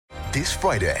This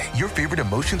Friday, your favorite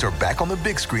emotions are back on the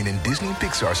big screen in Disney and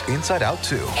Pixar's Inside Out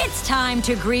 2. It's time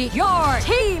to greet your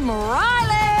Team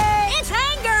Riley! It's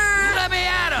anger! Let me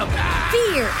at him!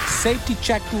 Fear! Safety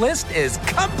checklist is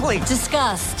complete!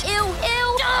 Disgust! Ew,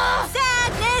 ew!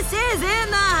 Sadness is in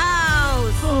the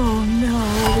house! Oh, no.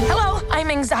 Hello, I'm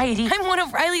anxiety. I'm one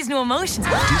of Riley's new emotions.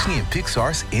 Disney and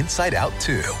Pixar's Inside Out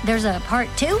 2. There's a part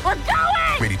 2? We're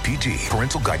going! Rated PG.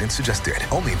 Parental guidance suggested.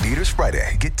 Only in theaters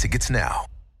Friday. Get tickets now.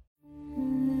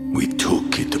 We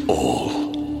took it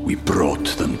all. We brought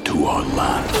them to our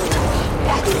land.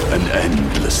 An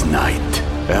endless night,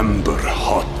 ember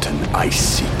hot and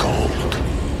icy cold.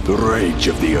 The rage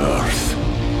of the earth.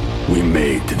 We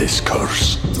made this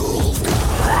curse.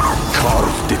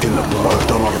 Carved it in the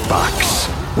blood on our backs.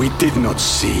 We did not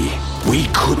see. We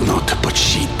could not, but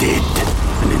she did.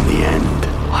 And in the end...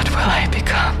 What will I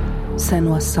become?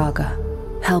 Senua's Saga.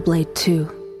 Hellblade 2.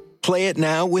 Play it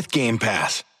now with Game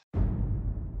Pass.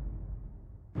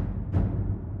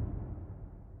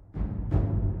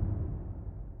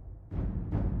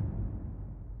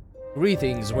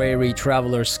 Greetings, weary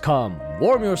travelers, come,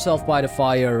 warm yourself by the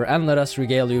fire, and let us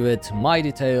regale you with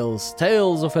mighty tales,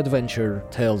 tales of adventure,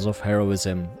 tales of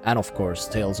heroism, and of course,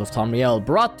 tales of Tamriel,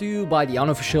 brought to you by the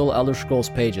unofficial Elder Scrolls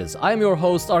pages. I am your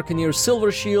host, Arcaneer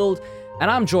Silvershield, and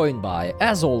I'm joined by,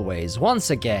 as always, once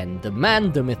again, the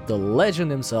man, the myth, the legend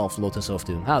himself, Lotus of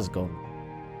Doom. How's it going?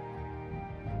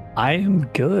 I am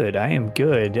good.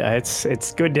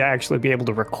 It's good to actually be able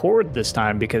to record this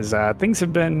time because things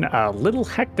have been a little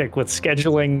hectic with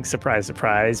scheduling. Surprise,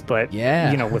 surprise. But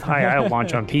yeah, with High Isle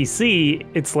launch on PC,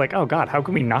 it's like, oh god, how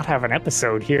can we not have an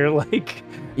episode here? Like,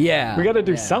 yeah, we got to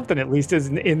do something at least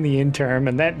in the interim,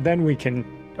 and then we can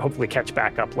hopefully catch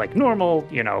back up like normal,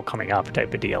 coming up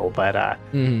type of deal. But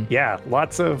yeah,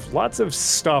 lots of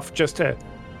stuff just to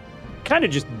kind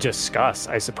of just discuss,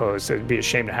 I suppose. It'd be a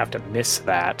shame to have to miss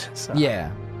that. So.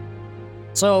 Yeah.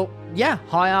 So, yeah,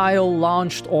 High Isle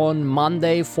launched on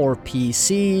Monday for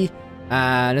PC,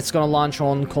 and it's gonna launch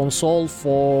on console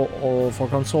for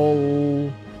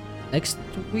console next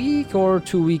week or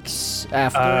 2 weeks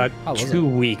after? 2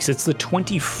 weeks. It's the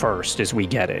 21st as we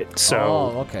get it. So.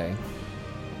 Oh, okay.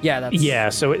 Yeah,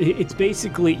 so it's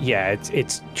basically,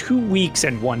 it's 2 weeks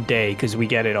and 1 day because we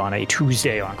get it on a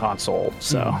Tuesday on console,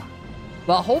 so...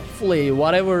 Well, hopefully,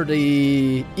 whatever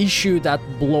the issue that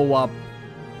blow up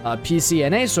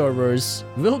PCNA servers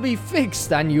will be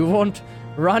fixed and you won't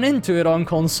run into it on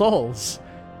consoles.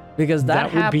 Because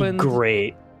that happened... would be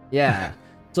great. Yeah.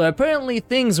 So apparently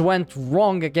things went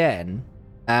wrong again.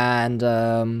 And,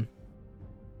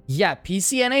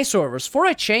 PCNA servers, for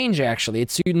a change actually,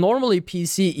 it's normally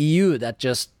PC EU that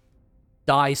just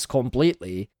dies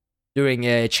completely during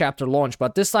a chapter launch.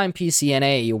 But this time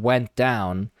PCNA went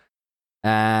down.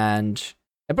 And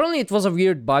apparently it was a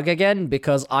weird bug again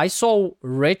because I saw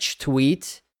Rich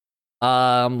tweet,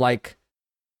 okay,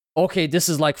 this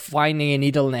is like finding a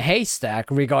needle in a haystack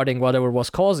regarding whatever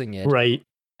was causing it. Right.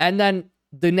 And then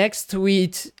the next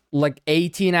tweet, like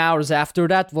 18 hours after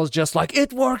that, was just like,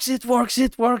 it works. So, so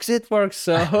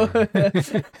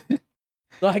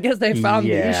I guess they found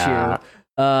the issue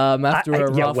after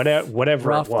a rough whatever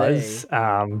rough it was.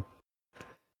 Day.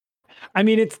 I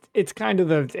mean, it's kind of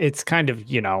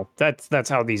that's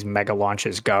how these mega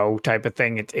launches go type of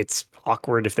thing. It's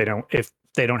awkward if they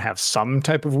don't have some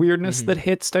type of weirdness that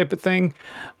hits type of thing.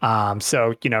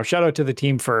 So shout out to the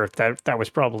team for that. That was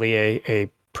probably a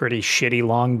pretty shitty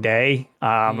long day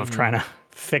of trying to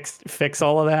fix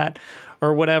all of that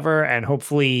or whatever. And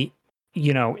hopefully,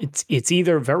 it's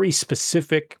either very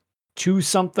specific to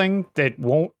something that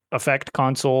won't affect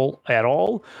console at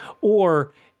all,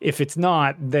 or if it's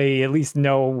not, they at least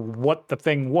know what the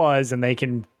thing was and they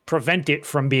can prevent it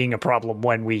from being a problem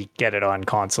when we get it on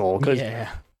console. Because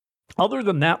other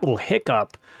than that little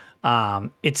hiccup,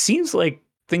 it seems like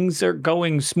things are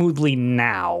going smoothly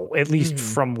now, at least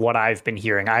from what I've been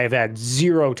hearing. I have had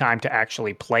zero time to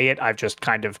actually play it. I've just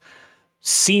kind of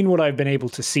seen what I've been able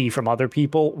to see from other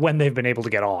people when they've been able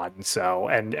to get on. So,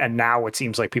 and now it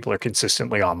seems like people are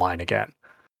consistently online again.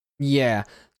 Yeah.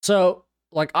 So...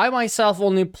 I myself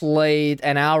only played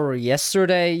an hour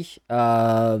yesterday,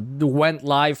 went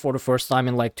live for the first time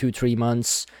in 2-3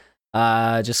 months,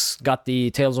 just got the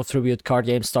Tales of Tribute card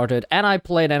game started, and I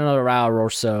played another hour or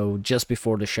so just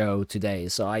before the show today,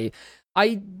 so I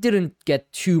didn't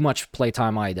get too much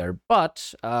playtime either,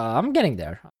 but I'm getting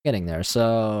there,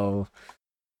 so...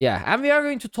 Yeah, and we are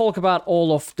going to talk about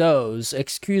all of those.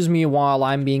 Excuse me while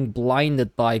I'm being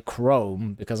blinded by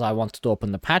Chrome, because I wanted to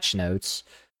open the patch notes.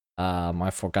 I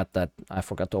forgot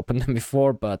to open them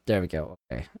before, but there we go.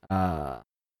 Okay.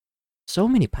 So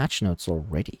many patch notes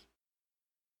already.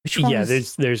 Which one Yeah,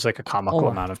 is- there's like a comical Oh.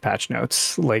 amount of patch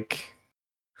notes. Like,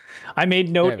 I made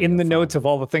There note we in go, the notes fine. of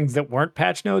all the things that weren't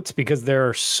patch notes because there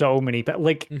are so many.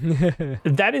 Like,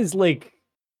 that is like,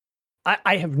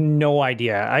 I have no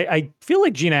idea. I feel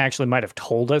like Gina actually might have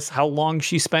told us how long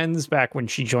she spends back when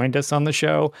she joined us on the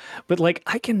show. But like,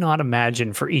 I cannot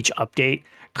imagine for each update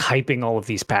typing all of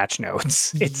these patch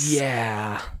notes. It's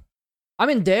yeah. I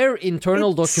mean, their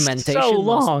internal It's documentation so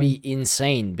must long. be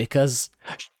insane because,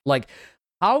 like,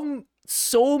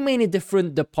 so many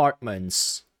different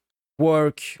departments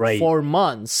work Right. for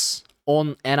months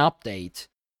on an update,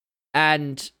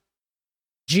 and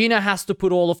Gina has to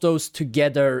put all of those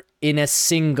together in a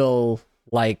single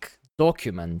like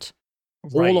document.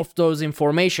 Right. All of those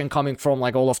information coming from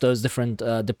like all of those different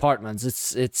departments.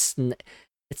 It's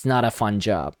not a fun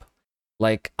job.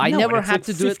 Like I No, never and it's had like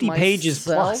to do it 50 pages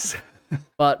myself, plus.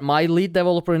 but my lead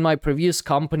developer in my previous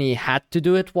company had to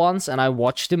do it once, and I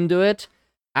watched him do it.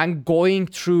 And going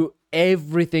through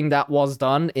everything that was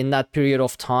done in that period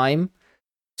of time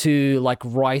to like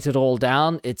write it all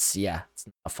down, it's not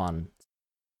fun.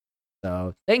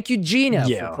 So thank you, Gina,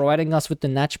 Yeah. for providing us with the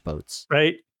Natch boats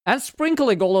Right. and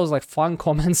sprinkling all those like fun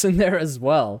comments in there as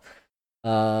well.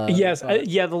 Yes, but-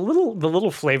 yeah. The little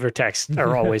flavor texts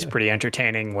are always pretty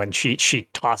entertaining when she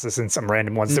tosses in some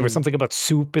random ones. There was Mm. something about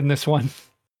soup in this one.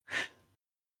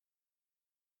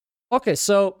 Okay,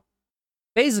 so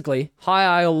basically,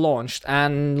 High Isle launched,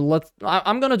 and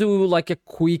I'm gonna do like a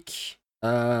quick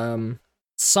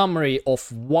summary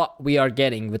of what we are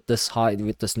getting with this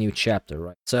new chapter,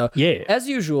 right? So Yeah. as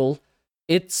usual,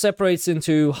 it separates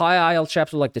into High Isle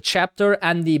chapter, like the chapter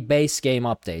and the base game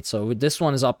update. So this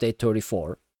one is update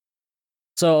 34.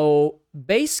 So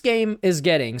base game is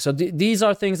getting, so these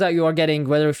are things that you are getting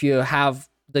whether if you have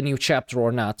the new chapter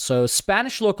or not. So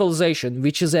Spanish localization,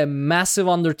 which is a massive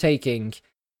undertaking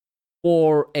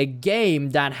for a game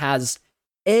that has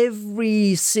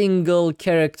every single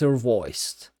character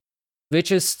voiced,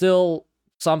 which is still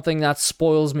something that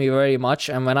spoils me very much.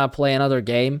 And when I play another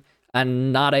game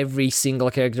and not every single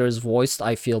character is voiced,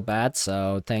 I feel bad.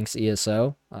 So thanks,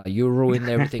 ESO. You ruined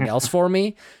everything else for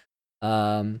me.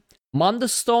 Manda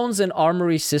Stones and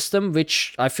Armory system,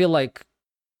 which I feel like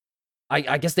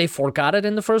I guess they forgot it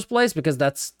in the first place because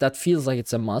that feels like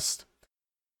it's a must.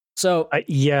 So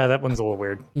Yeah, that one's a little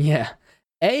weird. yeah.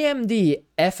 AMD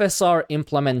FSR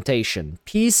implementation,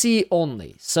 PC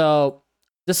only. So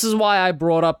this is why I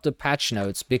brought up the patch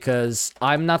notes, because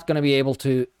I'm not going to be able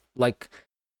to like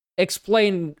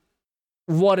explain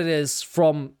what it is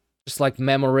from just like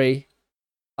memory.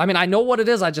 I mean, I know what it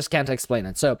is, I just can't explain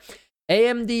it. So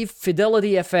AMD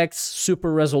Fidelity FX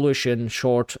Super Resolution,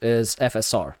 short is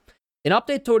FSR. In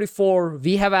update 34,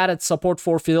 we have added support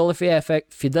for Fidelity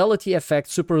FX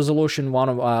Super Resolution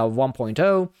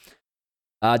 1.0.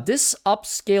 This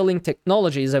upscaling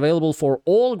technology is available for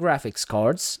all graphics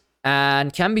cards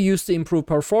and can be used to improve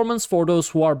performance for those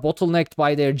who are bottlenecked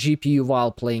by their GPU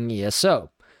while playing ESO.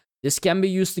 This can be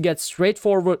used to get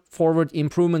straightforward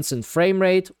improvements in frame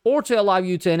rate, or to allow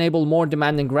you to enable more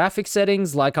demanding graphic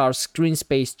settings like our Screen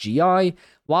Space GI,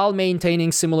 while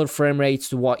maintaining similar frame rates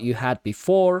to what you had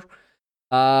before.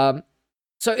 So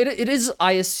it is,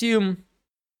 I assume,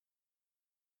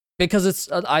 because it's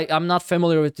I'm not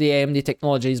familiar with the AMD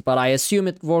technologies, but I assume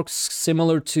it works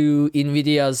similar to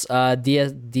NVIDIA's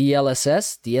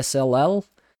DLSS,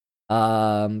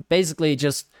 DSLL. Basically,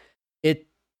 just it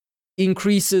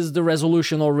increases the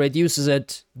resolution or reduces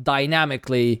it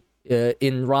dynamically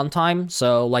in runtime,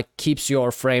 so like keeps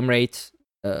your frame rate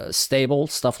stable,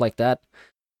 stuff like that.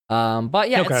 But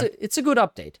yeah, Okay. it's a good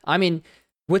update. I mean,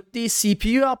 with the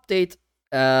CPU update,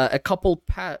 a couple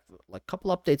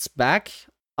updates back,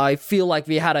 I feel like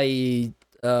we had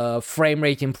a frame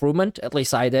rate improvement. At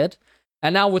least I did.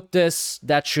 And now with this,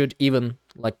 that should even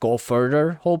like go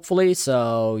further, hopefully.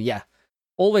 So yeah,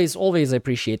 always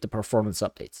appreciate the performance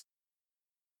updates.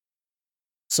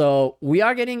 So we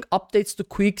are getting updates to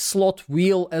Quick Slot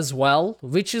Wheel as well,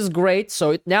 which is great.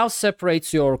 So it now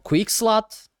separates your Quick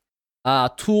Slot,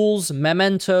 tools,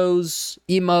 mementos,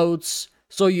 emotes.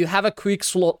 So you have a Quick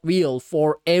Slot Wheel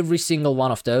for every single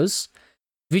one of those,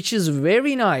 which is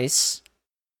very nice.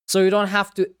 So you don't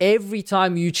have to, every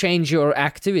time you change your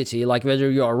activity, like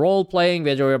whether you are role playing,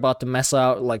 whether you're about to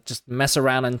mess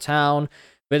around in town,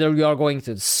 whether you are going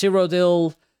to the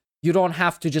Cyrodiil, you don't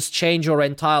have to just change your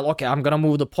entire, okay, I'm gonna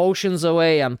move the potions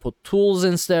away and put tools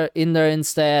in there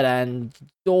instead, and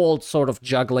all sort of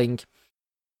juggling.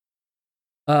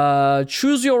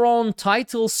 Choose your own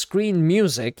title screen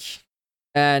music,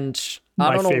 and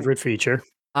My favorite feature.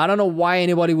 I don't know why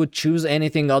anybody would choose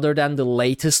anything other than the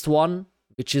latest one,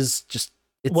 which is just,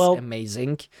 it's Well,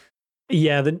 amazing.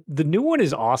 Yeah, the new one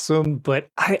is awesome, but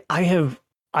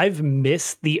I've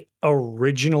missed the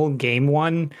original game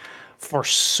one for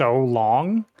so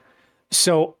long.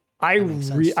 So I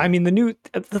mean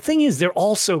the thing is they're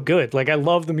all so good. Like I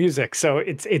love the music. So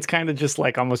it's kind of just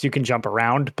like almost you can jump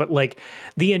around, but like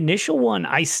the initial one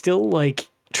I still like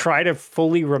try to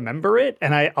fully remember it,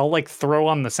 and I'll like throw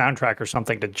on the soundtrack or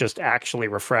something to just actually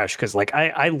refresh, because like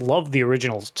I love the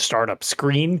original startup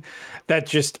screen. That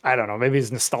just, I don't know, maybe it's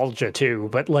nostalgia too,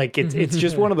 but like it's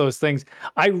just one of those things.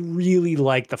 I really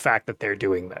like the fact that they're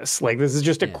doing this. Like this is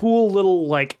just a cool little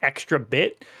like extra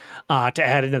bit to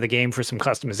add into the game for some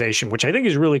customization, which I think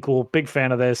is really cool. Big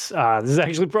fan of this. This is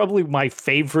actually probably my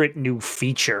favorite new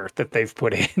feature that they've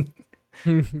put in.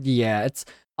 Yeah, it's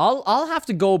I'll have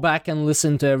to go back and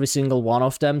listen to every single one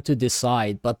of them to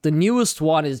decide. But the newest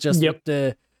one is just with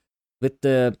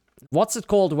the what's it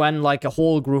called when like a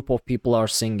whole group of people are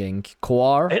singing?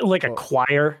 Choir? Like a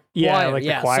choir. Yeah, like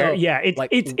the choir. So, yeah, like,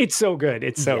 it's so good.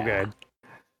 It's so good.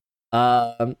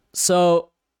 So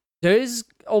there is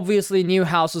obviously new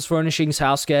houses, furnishings,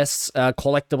 house guests,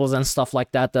 collectibles and stuff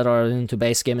like that are into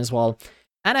base game as well.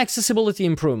 And accessibility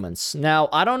improvements. Now,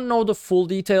 I don't know the full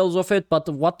details of it, but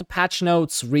what the patch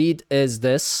notes read is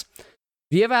this.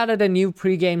 We have added a new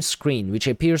pre-game screen, which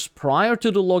appears prior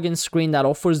to the login screen that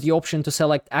offers the option to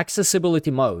select accessibility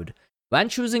mode. When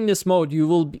choosing this mode, you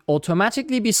will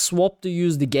automatically be swapped to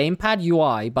use the gamepad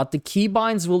UI, but the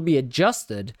keybinds will be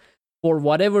adjusted for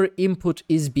whatever input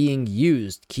is being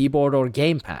used, keyboard or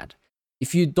gamepad.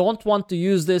 If you don't want to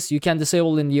use this, you can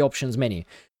disable in the options menu.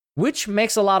 Which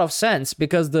makes a lot of sense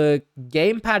because the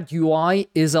gamepad UI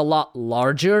is a lot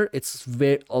larger. It's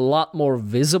a lot more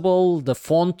visible. The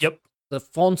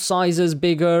font size is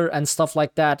bigger and stuff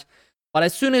like that. But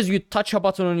as soon as you touch a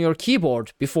button on your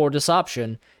keyboard before this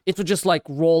option, it would just like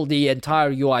roll the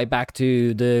entire UI back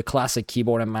to the classic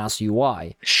keyboard and mouse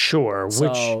UI. Sure,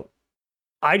 which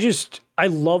I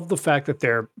love the fact that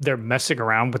they're messing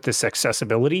around with this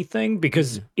accessibility thing,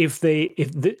 because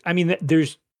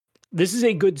this is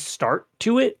a good start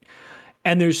to it,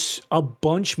 and there's a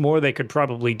bunch more they could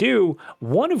probably do,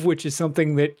 one of which is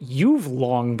something that you've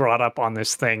long brought up on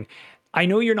this thing. I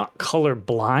know you're not color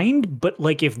blind, but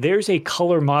like if there's a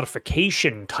color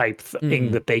modification type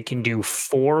thing that they can do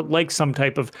for like some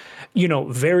type of,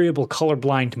 variable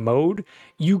colorblind mode,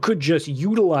 you could just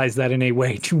utilize that in a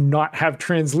way to not have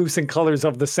translucent colors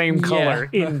of the same color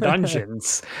in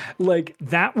dungeons. Like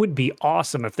that would be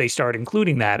awesome if they start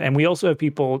including that. And we also have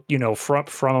people,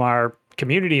 from our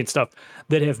community and stuff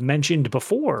that have mentioned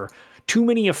before, too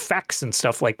many effects and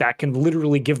stuff like that can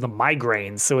literally give them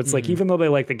migraines. So it's like, even though they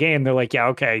like the game, they're like, yeah,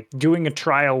 okay, doing a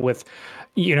trial with,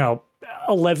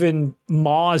 11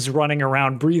 maws running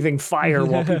around breathing fire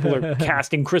while people are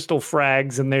casting crystal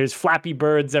frags, and there's Flappy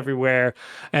Birds everywhere,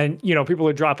 and people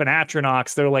are dropping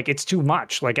Atronachs. They're like, it's too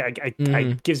much. Like,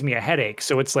 it gives me a headache.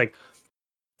 So it's like,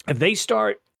 if they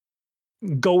start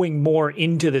going more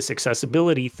into this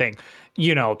accessibility thing,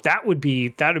 that would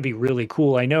be really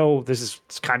cool. I know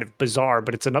it's kind of bizarre,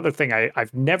 but it's another thing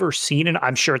I've never seen, and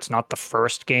I'm sure it's not the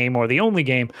first game or the only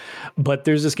game, but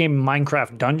there's this game,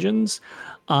 Minecraft Dungeons,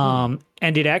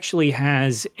 and it actually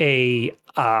has a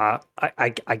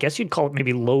I guess you'd call it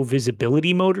maybe low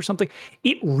visibility mode or something.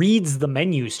 It reads the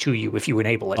menus to you if you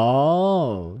enable it.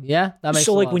 Oh, yeah, that makes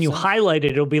so like a lot when of you sense. highlight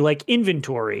it, it'll be like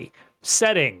inventory,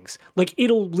 settings, like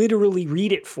it'll literally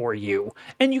read it for you,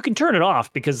 and you can turn it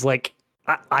off because like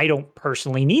I don't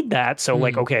personally need that. So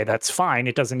like, okay, that's fine.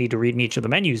 It doesn't need to read in each of the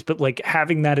menus, but like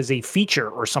having that as a feature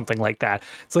or something like that,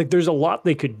 it's like there's a lot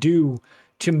they could do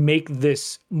to make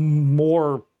this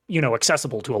more,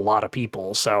 accessible to a lot of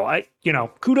people. So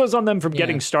kudos on them for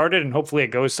getting started, and hopefully it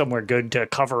goes somewhere good to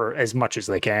cover as much as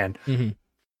they can.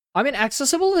 I mean,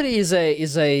 accessibility is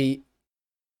a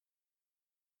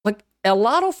like a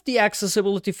lot of the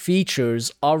accessibility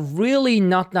features are really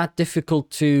not that difficult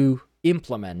to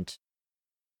implement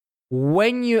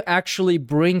when you actually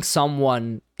bring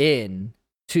someone in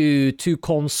to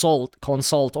consult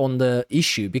on the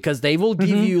issue, because they will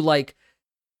give you like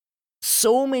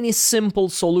so many simple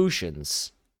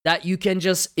solutions that you can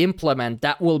just implement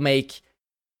that will make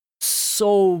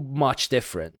so much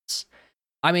difference.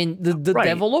 I mean, the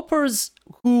developers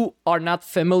who are not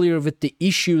familiar with the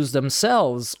issues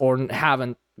themselves or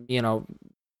haven't,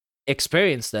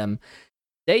 experienced them,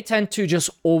 they tend to just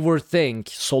overthink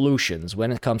solutions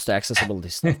when it comes to accessibility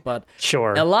stuff. But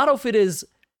sure, a lot of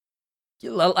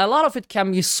it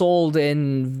can be solved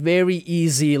in very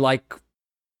easy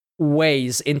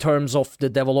ways in terms of the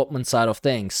development side of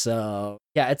things. So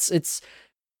yeah, it's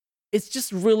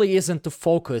just really isn't the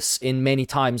focus in many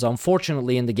times,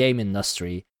 unfortunately, in the game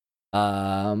industry.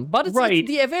 But it's Right.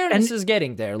 the awareness is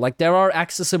getting there. Like there are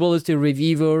accessibility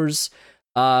reviewers.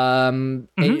 A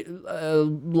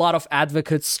lot of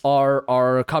advocates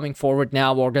are coming forward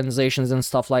now, organizations and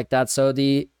stuff like that. So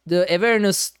the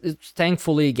awareness is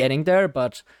thankfully getting there,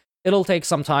 but it'll take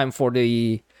some time for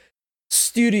the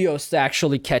studios to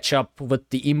actually catch up with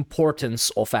the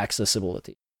importance of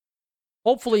accessibility.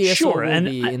 Hopefully, ESO will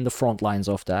be in the front lines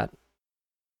of that.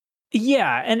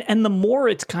 Yeah, and the more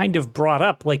it's kind of brought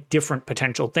up, like different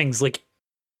potential things, like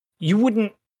you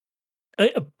wouldn't.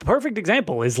 A perfect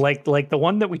example is like the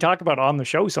one that we talk about on the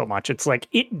show so much. It's like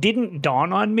it didn't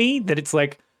dawn on me that it's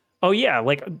like, oh yeah,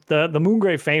 like the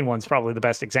Moongrave Fane one's probably the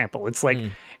best example. It's like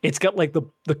it's got like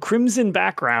the crimson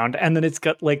background, and then it's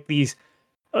got like these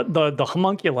the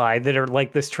homunculi that are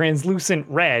like this translucent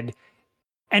red.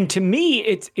 And to me,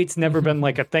 it's never been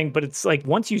like a thing, but it's like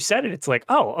once you said it, it's like,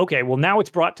 oh, okay, well now it's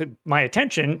brought to my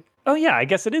attention. Oh yeah, I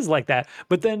guess it is like that.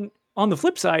 But then on the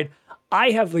flip side,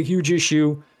 I have the huge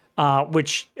issue,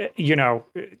 which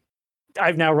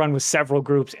I've now run with several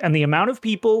groups, and the amount of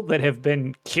people that have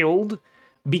been killed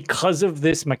because of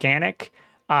this mechanic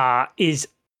is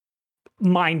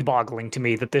mind-boggling to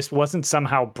me. That this wasn't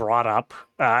somehow brought up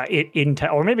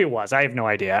or maybe it was. I have no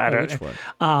idea. I don't. Which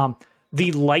one?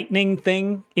 The lightning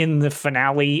thing in the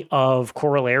finale of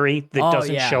Corollary that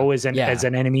doesn't show as an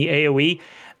enemy AoE,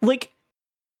 like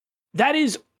that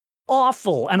is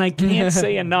awful, and I can't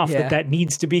say enough that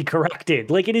needs to be corrected.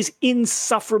 Like it is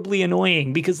insufferably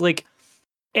annoying because like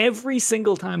every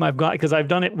single time I've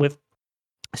done it with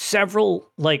several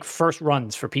like first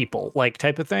runs for people, like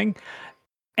type of thing,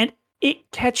 and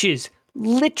it catches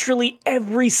literally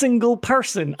every single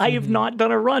person. I have not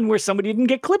done a run where somebody didn't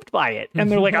get clipped by it.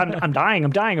 And they're like, I'm dying.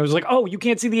 I was like, oh, you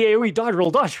can't see the AoE, dodge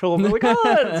roll. And they're like, oh,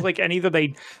 it's like, and either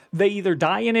they either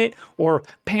die in it or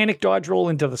panic dodge roll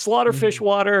into the slaughterfish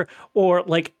water, or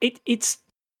like it's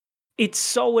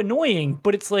so annoying.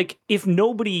 But it's like, if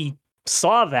nobody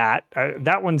saw that,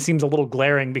 that one seems a little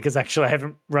glaring because actually I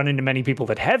haven't run into many people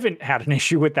that haven't had an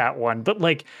issue with that one. But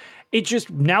like, it just,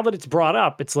 now that it's brought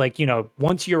up, it's like,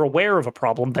 once you're aware of a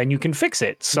problem, then you can fix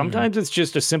it. Sometimes it's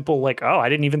just a simple, like, oh, I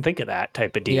didn't even think of that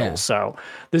type of deal. Yeah. So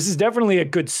this is definitely a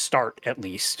good start, at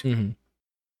least.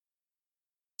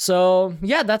 So,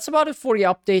 yeah, that's about it for the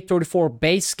Update 34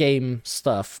 base game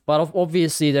stuff. But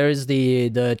obviously, there is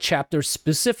the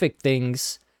chapter-specific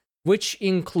things, which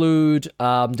include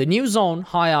the new zone,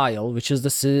 High Isle, which is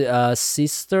the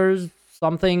Sisters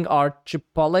something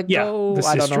archipelago. Yeah, the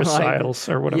Sistress Isles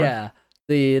or whatever. Yeah,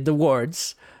 the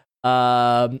words.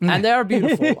 And they are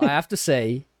beautiful, I have to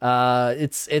say.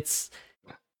 It's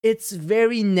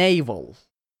very naval.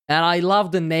 And I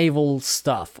love the naval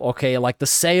stuff, okay? Like the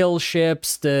sail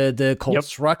ships, the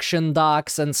construction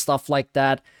docks and stuff like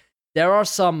that. There are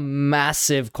some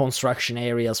massive construction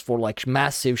areas for like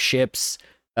massive ships,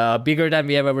 bigger than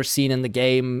we have ever seen in the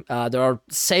game. There are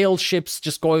sail ships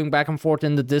just going back and forth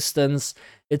in the distance.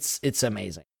 It's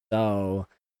amazing. So,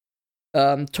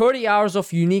 30 hours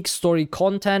of unique story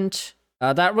content.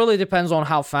 That really depends on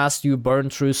how fast you burn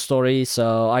through story.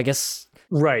 So I guess...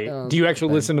 Right. Do you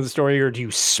actually listen to the story, or do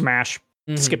you smash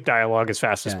skip dialogue as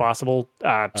fast as possible?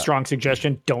 Strong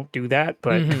suggestion, don't do that,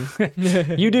 but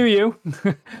you do you.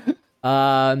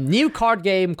 New card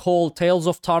game called Tales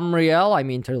of Tamriel. I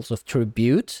mean, Tales of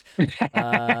Tribute.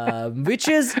 Which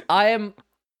is, I am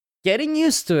getting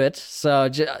used to it. So,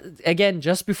 again,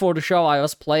 just before the show, I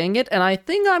was playing it, and I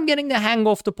think I'm getting the hang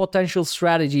of the potential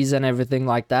strategies and everything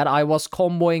like that. I was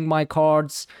comboing my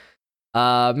cards. We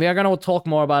are going to talk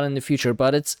more about it in the future,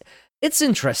 but it's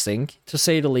interesting, to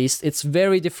say the least. It's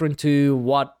very different to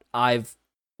what I've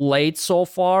played so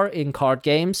far in card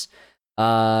games.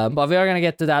 But we are going to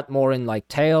get to that more in like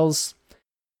Tales.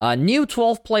 New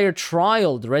 12-player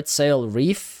trial, the Red Sail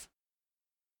Reef.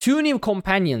 2 new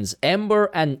companions, Ember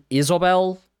and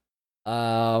Isobel.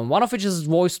 One of which is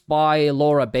voiced by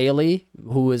Laura Bailey,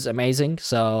 who is amazing.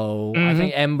 So I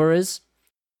think Ember is.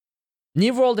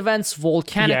 New World Events,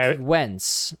 Volcanic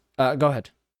Vents. Go ahead.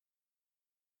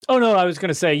 Oh no, I was going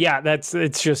to say,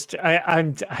 it's just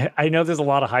I know there's a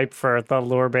lot of hype for the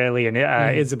Laura Bailey and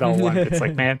Isabel one. It's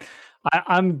like, man,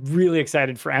 I'm really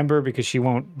excited for Ember because she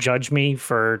won't judge me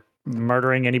for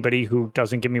murdering anybody who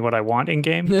doesn't give me what I want in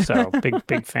game. So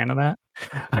big fan of that.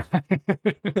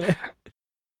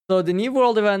 So the New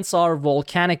World Events are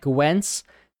Volcanic Vents,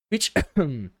 which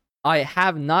I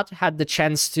have not had the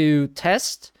chance to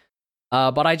test.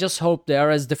 But I just hope they are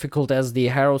as difficult as the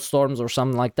Harrow Storms or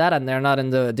something like that, and they're not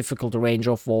in the difficult range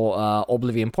of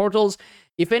Oblivion Portals.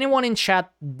 If anyone in chat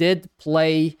did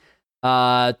play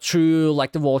through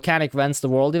like the Volcanic Vents, the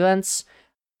World Events,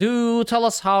 do tell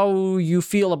us how you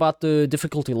feel about the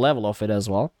difficulty level of it as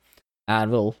well.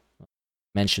 And we'll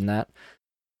mention that.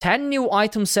 10 new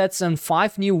item sets and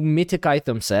 5 new mythic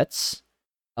item sets.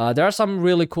 There are some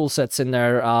really cool sets in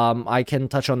there. I can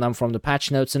touch on them from the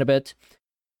patch notes in a bit.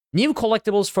 New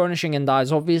collectibles, furnishing, and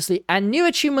dyes, obviously. And new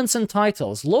achievements and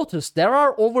titles. Lotus, there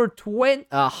are over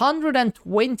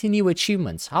 120 new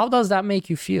achievements. How does that make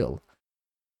you feel?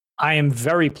 I am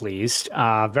very pleased.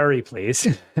 Very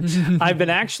pleased. I've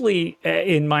been actually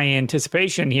in my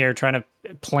anticipation here trying to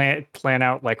plan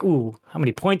out like, ooh, how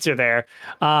many points are there?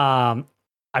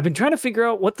 I've been trying to figure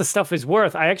out what the stuff is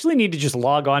worth. I actually need to just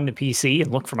log on to PC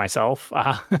and look for myself.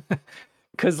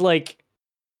 Because like,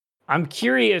 I'm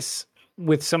curious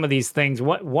with some of these things.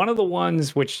 One of the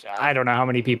ones which I don't know how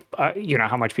many people,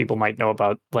 how much people might know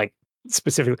about, like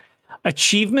specifically.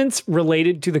 Achievements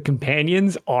related to the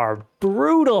companions are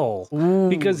brutal.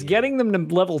 Because getting them to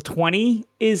level 20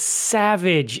 is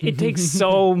savage. It takes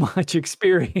so much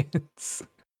experience.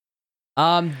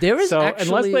 There is actually,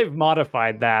 unless they've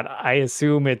modified that, I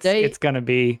assume it's gonna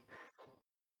be.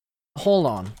 Hold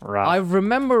on. Rough. I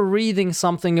remember reading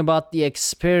something about the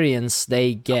experience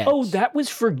they get. Oh, that was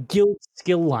for guild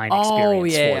skill line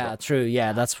experience. Oh yeah, true.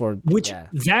 Yeah, that's for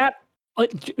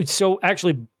So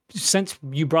actually, since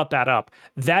you brought that up,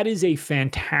 that is a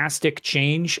fantastic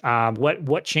change.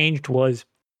 What changed was,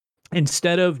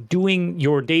 instead of doing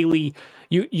your daily,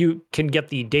 you can get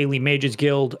the daily Mages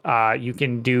Guild, you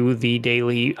can do the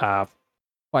daily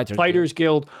Fighters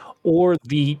Guild, or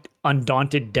the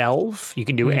Undaunted Delve. You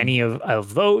can do any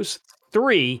of those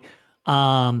 3,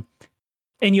 and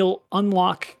you'll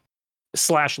unlock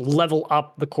 / level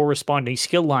up the corresponding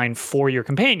skill line for your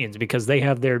companions, because they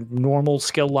have their normal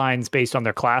skill lines based on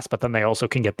their class, but then they also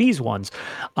can get these ones.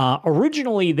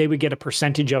 Originally, they would get a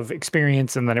percentage of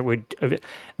experience, and then it would.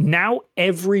 Now,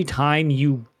 every time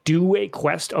you do a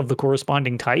quest of the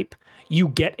corresponding type, you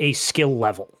get a skill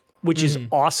level, which is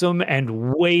awesome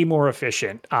and way more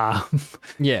efficient.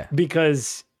 Yeah,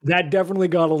 because that definitely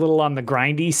got a little on the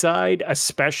grindy side,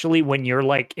 especially when you're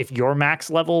like, if you're max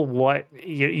level,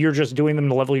 you're just doing them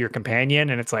to level your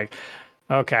companion, and it's like,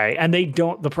 okay. And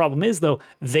the problem is though,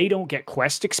 they don't get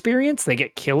quest experience, they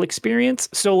get kill experience.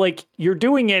 So like, you're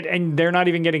doing it and they're not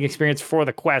even getting experience for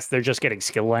the quest, they're just getting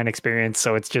skill line experience.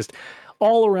 So it's just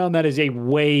all around, that is a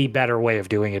way better way of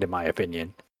doing it, in my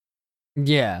opinion.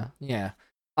 Yeah.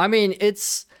 I mean,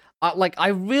 it's like, I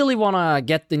really want to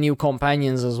get the new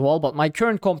companions as well, but my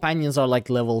current companions are like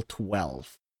level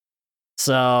 12.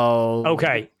 So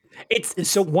okay,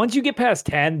 so once you get past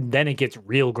 10, then it gets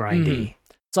real grindy.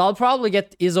 So I'll probably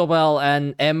get Isobel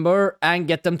and Ember and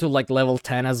get them to like level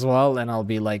 10 as well, and I'll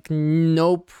be like,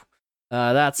 nope,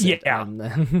 that's it.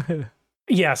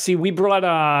 Yeah, see, we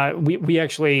brought we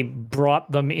actually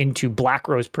brought them into Black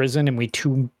Rose Prison, and we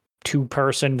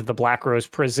two-personed the Black Rose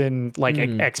Prison like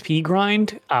XP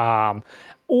grind,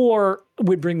 or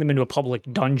we'd bring them into a public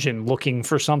dungeon looking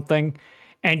for something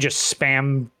and just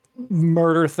spam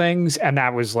murder things, and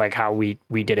that was like how we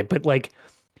did it. But like,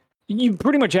 you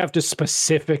pretty much have to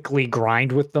specifically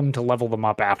grind with them to level them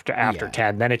up after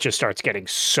 10. Then it just starts getting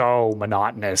so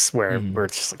monotonous where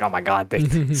it's just like, oh my god, they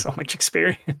take so much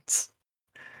experience.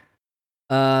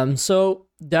 So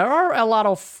there are a lot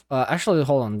of actually,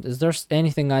 hold on, is there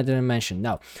anything I didn't mention?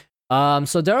 No.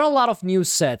 So there are a lot of new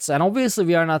sets, and obviously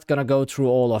we are not gonna go through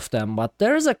all of them, but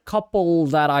there's a couple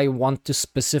that I want to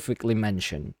specifically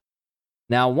mention.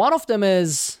 Now, one of them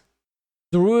is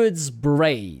Druid's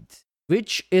Braid,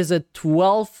 which is a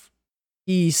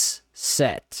 12-piece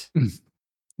set.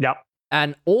 Yep.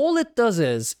 And all it does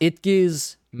is it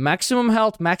gives maximum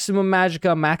health, maximum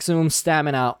magicka, maximum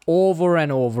stamina over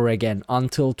and over again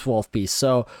until 12-piece.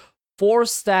 So 4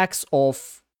 stacks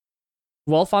of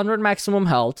 1200 maximum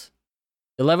health,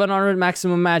 1100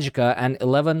 maximum magicka, and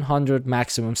 1100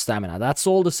 maximum stamina. That's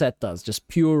all the set does, just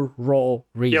pure raw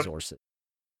resources. Yep.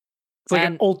 It's like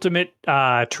an ultimate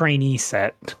trainee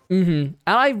set. And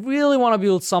I really want to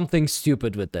build something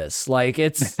stupid with this. Like,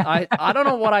 it's I don't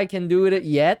know what I can do with it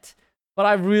yet, but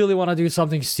I really want to do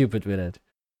something stupid with it.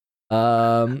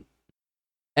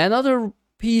 Another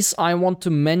piece I want to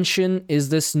mention is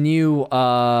this new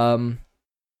trial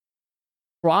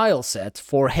set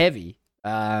for heavy.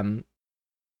 I'm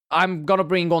gonna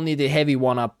bring only the heavy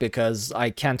one up because I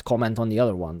can't comment on the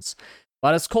other ones.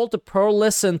 But it's called the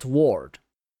Pearlescent Ward.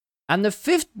 And the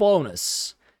 5th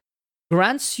bonus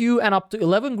grants you and up to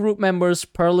 11 group members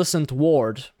Pearlescent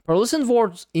Ward. Pearlescent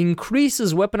Ward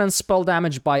increases weapon and spell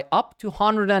damage by up to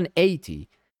 180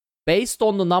 based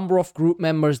on the number of group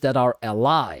members that are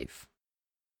alive.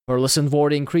 Pearlescent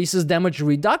Ward increases damage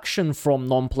reduction from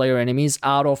non-player enemies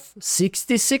out of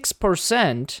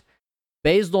 66%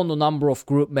 based on the number of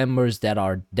group members that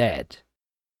are dead.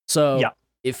 So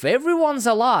if everyone's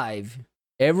alive,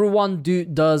 everyone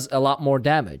does a lot more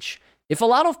damage. If a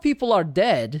lot of people are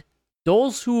dead,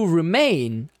 those who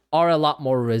remain are a lot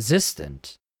more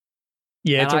resistant.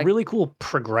 Yeah, it's a really cool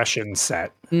progression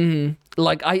set.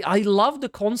 Like, I love the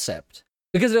concept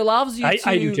because it allows you to...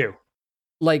 I do too.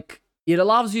 Like, it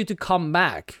allows you to come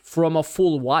back from a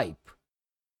full wipe.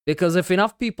 Because if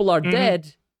enough people are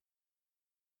dead,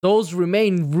 those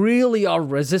remain really are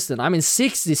resistant. I mean,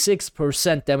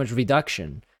 66% damage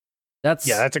reduction. That's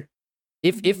a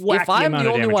if I'm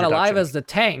the only one alive as the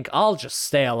tank, I'll just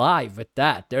stay alive with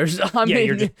that. There's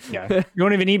you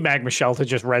don't even need Magma Shell to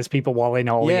just res people while they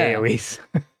know all the AoEs.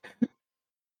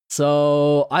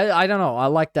 So I don't know. I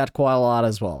like that quite a lot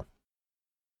as well.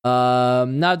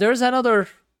 Now there's another.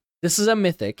 This is a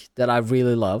mythic that I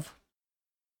really love.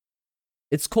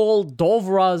 It's called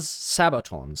Dovra's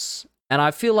Sabatons. And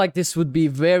I feel like this would be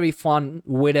very fun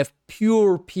with a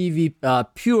pure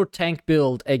tank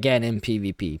build again in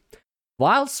PvP.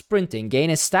 While sprinting, gain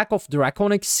a stack of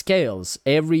Draconic Scales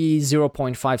every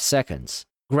 0.5 seconds,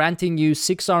 granting you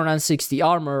 660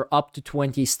 armor up to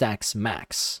 20 stacks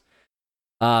max.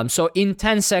 So in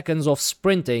 10 seconds of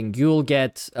sprinting, you'll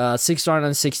get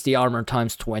 660 armor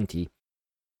times 20.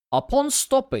 Upon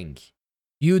stopping,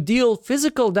 you deal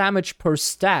physical damage per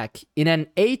stack in an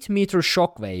 8-meter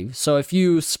shockwave. So if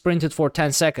you sprinted for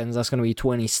 10 seconds, that's going to be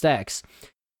 20 stacks.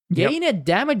 Gain a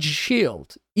damage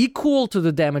shield equal to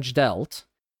the damage dealt,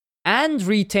 and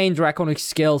retain Draconic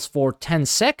Scales for 10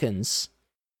 seconds,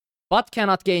 but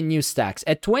cannot gain new stacks.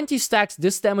 At 20 stacks,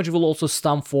 this damage will also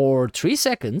stun for 3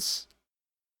 seconds.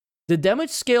 The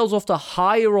damage scales of the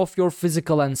higher of your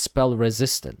physical and spell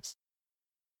resistance.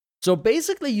 So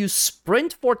basically, you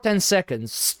sprint for 10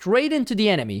 seconds straight into the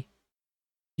enemy,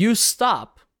 you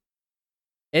stop.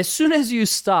 As soon as you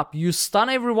stop, you stun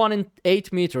everyone in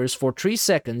 8 meters for 3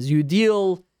 seconds. You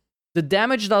deal... The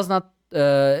damage does not...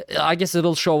 I guess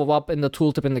it'll show up in the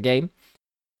tooltip in the game.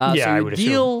 So you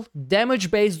deal damage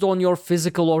based on your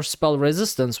physical or spell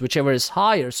resistance, whichever is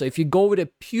higher. So if you go with a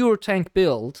pure tank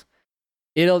build,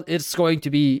 it's going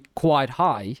to be quite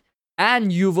high.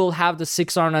 And you will have the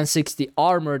 660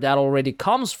 armor that already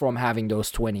comes from having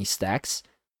those 20 stacks.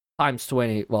 Times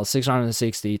 20. Well,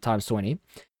 660 times 20.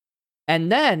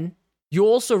 And then you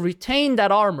also retain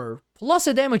that armor plus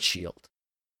a damage shield.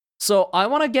 So I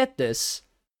want to get this,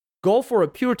 go for a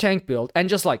pure tank build, and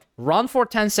just like run for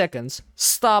 10 seconds,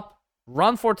 stop,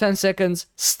 run for 10 seconds,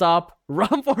 stop,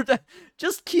 run for 10...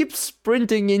 Just keep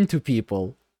sprinting into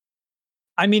people.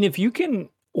 I mean, if you can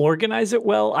organize it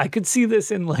well, I could see this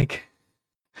in like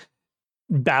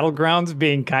Battlegrounds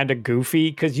being kind of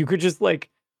goofy, because you could just like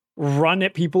run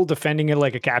at people defending it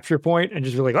like a capture point and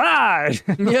just be like,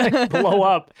 like, blow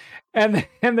up. And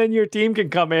then your team can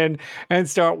come in and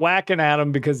start whacking at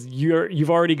them because you've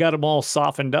already got them all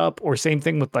softened up. Or same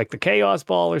thing with like the Chaos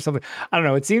Ball or something. I don't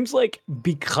know. It seems like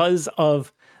because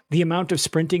of the amount of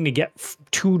sprinting to get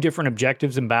 2 different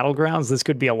objectives in Battlegrounds, this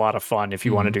could be a lot of fun if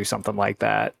you want to do something like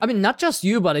that. I mean, not just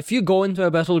you, but if you go into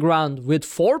a Battleground with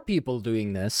 4 people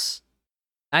doing this,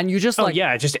 and you just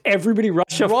just everybody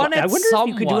rush a flag. I wonder if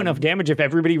you could do enough damage if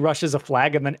everybody rushes a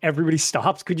flag and then everybody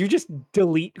stops. Could you just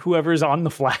delete whoever's on the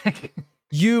flag?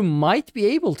 You might be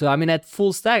able to. I mean, at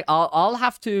full stack, I'll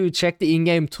have to check the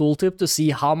in-game tooltip to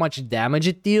see how much damage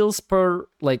it deals per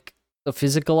like the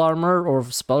physical armor or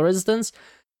spell resistance.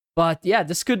 But yeah,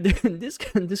 this could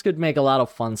this could make a lot of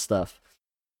fun stuff.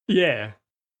 Yeah.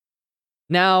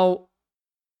 Now,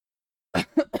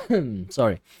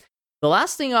 sorry. The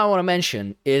last thing I want to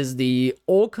mention is the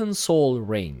Oaken Soul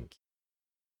Ring.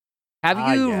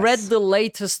 Have you read the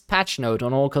latest patch note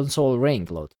on Oaken Soul Ring,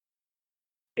 Lot?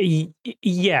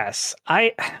 Yes.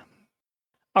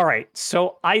 All right.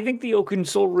 So I think the Oaken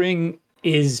Soul Ring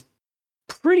is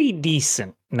pretty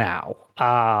decent now.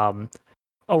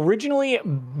 Originally,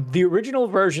 the original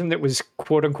version that was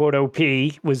quote unquote OP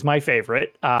was my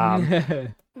favorite.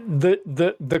 The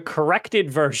corrected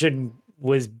version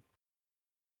was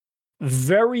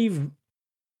very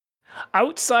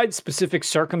outside specific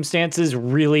circumstances,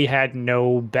 really had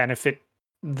no benefit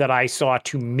that I saw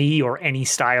to me or any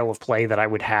style of play that I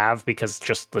would have, because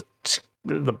just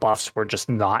the buffs were just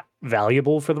not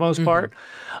valuable for the most part.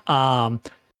 And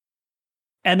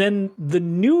then the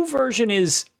new version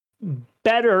is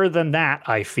better than that,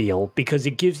 I feel, because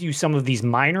it gives you some of these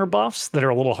minor buffs that are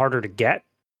a little harder to get.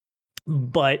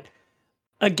 But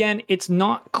again, it's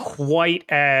not quite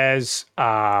as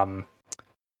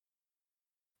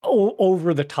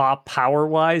over the top power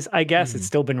wise, I guess. It's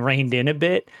still been reined in a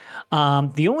bit.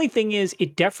 The only thing is,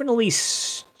 it definitely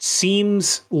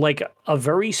seems like a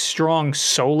very strong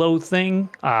solo thing,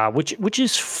 which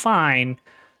is fine.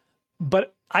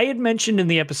 But I had mentioned in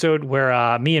the episode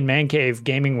where me and Man Cave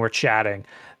Gaming were chatting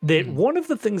that one of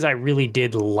the things I really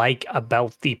did like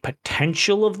about the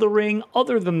potential of the ring,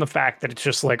 other than the fact that it's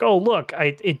just like, oh, look,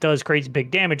 it does crazy big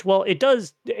damage. Well, it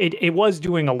does. It was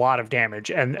doing a lot of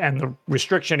damage. And the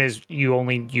restriction is you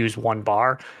only use one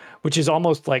bar, which is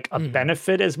almost like a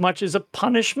benefit as much as a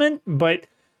punishment. But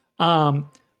the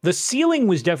ceiling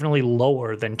was definitely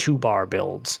lower than 2-bar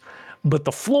builds, but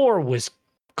the floor was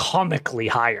comically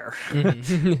higher.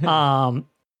 And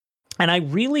I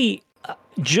really...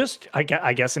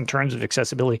 I guess in terms of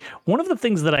accessibility, one of the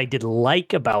things that I did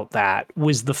like about that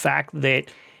was the fact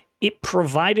that it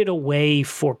provided a way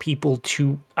for people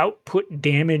to output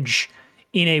damage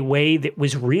in a way that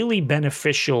was really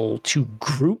beneficial to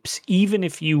groups, even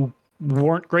if you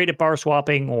weren't great at bar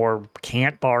swapping or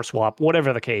can't bar swap,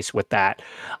 whatever the case with that.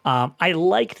 I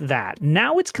liked that.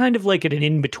 Now it's kind of like at an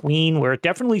in-between where it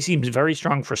definitely seems very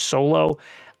strong for solo.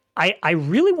 I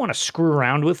really want to screw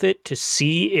around with it to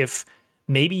see if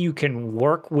maybe you can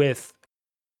work with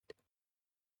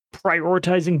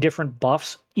prioritizing different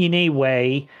buffs in a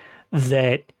way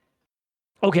that,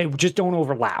 okay, just don't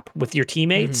overlap with your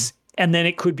teammates. And then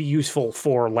it could be useful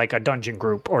for like a dungeon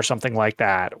group or something like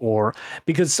that. Or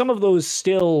because some of those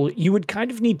still, you would kind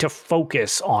of need to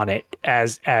focus on it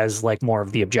as like more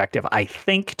of the objective, I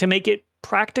think, to make it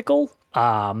practical.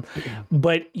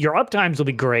 But your uptimes will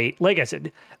be great. Like I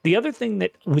said, the other thing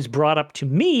that was brought up to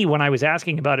me when I was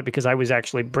asking about it, because I was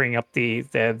actually bringing up the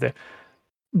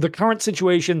current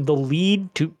situation, the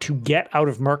lead to get out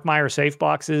of Murkmire safe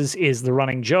boxes is the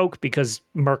running joke, because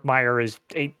Murkmire is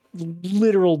a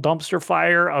literal dumpster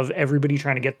fire of everybody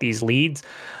trying to get these leads,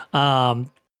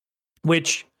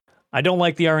 which I don't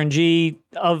like the RNG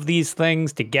of these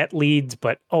things to get leads,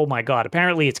 but oh my God,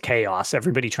 apparently it's chaos.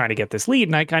 Everybody trying to get this lead.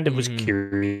 And I kind of was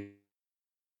curious.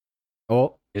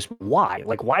 Why?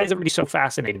 Like, why is everybody so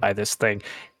fascinated by this thing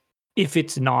if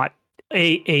it's not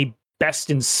a best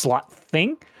in slot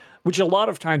thing? Which a lot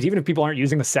of times, even if people aren't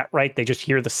using the set right, they just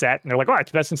hear the set and they're like, oh,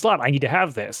 it's best in slot. I need to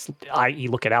have this. I.e.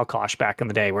 look at Alkosh back in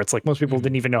the day where it's like most people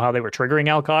didn't even know how they were triggering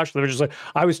Alkosh. They were just like,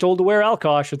 I was told to wear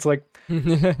Alkosh. It's like,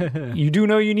 you do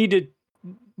know you need to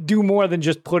do more than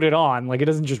just put it on. Like, it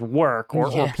doesn't just work. Or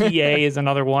PA is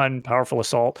another one, Powerful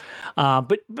Assault.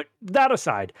 But that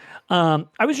aside, I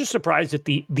was just surprised at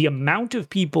the amount of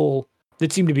people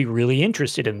that seem to be really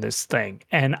interested in this thing.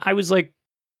 And I was like,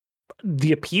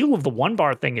 the appeal of the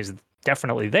 1-bar thing is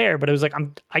definitely there, but I was like,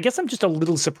 I guess I'm just a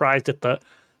little surprised at the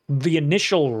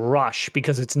initial rush,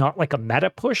 because it's not like a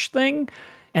meta push thing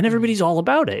and everybody's all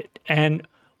about it. And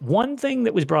one thing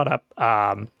that was brought up,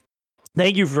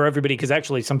 thank you for everybody, because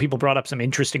actually some people brought up some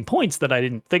interesting points that I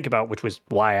didn't think about, which was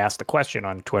why I asked the question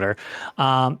on Twitter.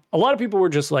 A lot of people were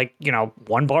just like,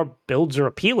 1-bar builds are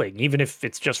appealing, even if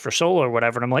it's just for solo or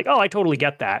whatever. And I'm like, oh, I totally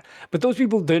get that. But those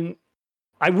people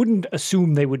I wouldn't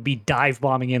assume they would be dive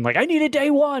bombing in like, I need a day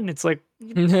one. It's like,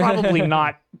 probably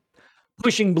not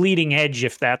pushing bleeding edge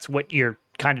if that's what you're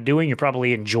kind of doing. You're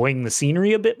probably enjoying the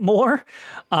scenery a bit more.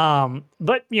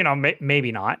 But,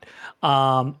 maybe not.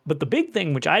 But the big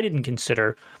thing, which I didn't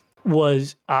consider,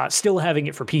 was still having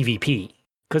it for PvP.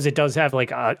 Because it does have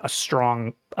like a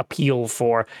strong appeal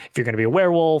for if you're going to be a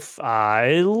werewolf.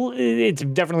 It's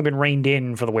definitely been reined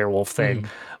in for the werewolf thing.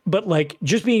 But like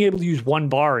just being able to use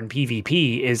 1-bar in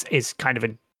PvP is kind of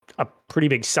a pretty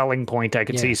big selling point I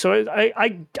could see. So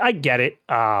I get it.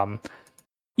 I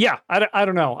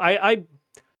don't know.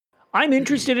 I'm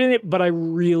interested in it, but I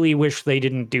really wish they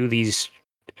didn't do these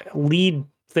lead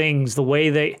things the way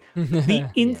they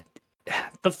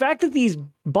the fact that these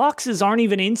boxes aren't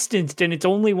even instanced and it's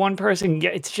only one person,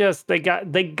 it's just they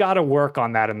got to work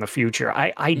on that in the future.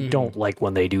 I don't like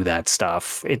when they do that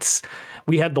stuff.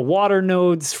 We had the water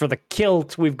nodes for the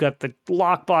kilt. We've got the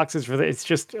lock boxes for it's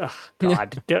just,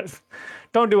 God,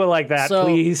 don't do it like that,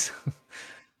 please.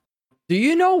 Do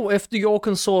you know if the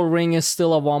Oakensole ring is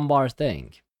still a 1-bar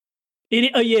thing?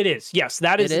 It is. Yes,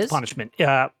 that is its punishment.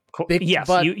 Yes,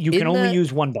 you can only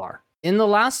use 1-bar. In the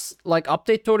last,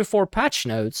 update 34 patch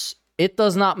notes, it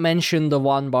does not mention the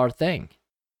 1-bar thing.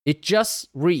 It just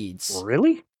reads...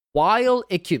 Really? While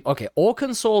equipped... Okay,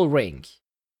 Oakensole ring.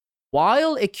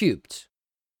 While equipped,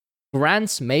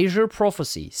 grants Major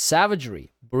Prophecy,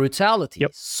 Savagery, Brutality,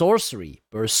 Sorcery,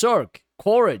 Berserk,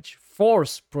 Courage,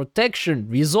 Force, Protection,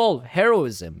 Resolve,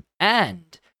 Heroism,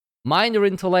 and Minor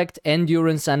Intellect,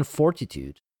 Endurance, and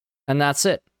Fortitude. And that's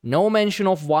it. No mention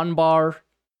of 1-bar...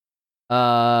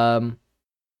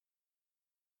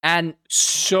 and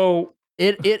So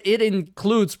it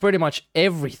includes pretty much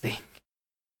everything.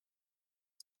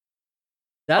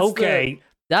 That's okay.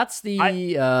 That's the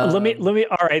let me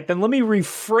all right, then let me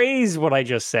rephrase what I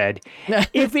just said.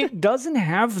 If it doesn't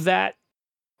have that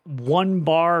 1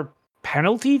 bar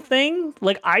penalty thing,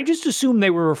 like I just assumed they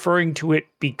were referring to it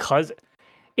because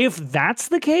if that's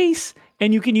the case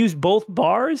and you can use both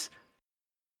bars,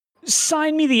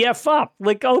 sign me the F up.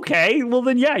 Like, okay, well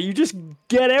then yeah, you just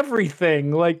get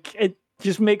everything. Like it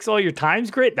just makes all your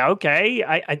times great. Okay.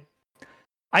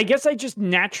 I guess I just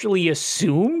naturally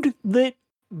assumed that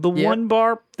the 1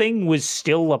 bar thing was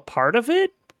still a part of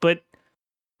it, but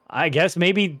I guess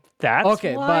maybe that's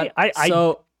okay. why. But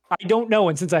I don't know,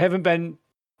 and since I haven't been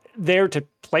there to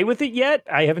play with it yet,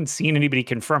 I haven't seen anybody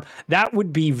confirm. That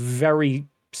would be very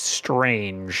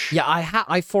strange. Yeah,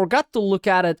 I forgot to look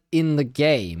at it in the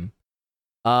game.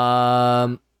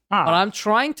 But I'm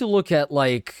trying to look at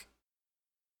like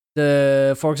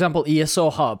for example, ESO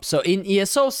Hub. So in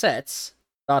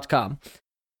ESOsets.com.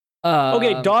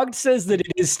 Okay, Dog says that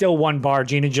it is still 1 bar.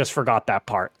 Gina just forgot that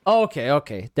part.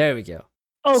 Okay, there we go.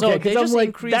 Okay, so because I'm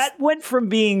like, that went from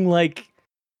being like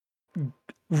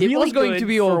really it was going good to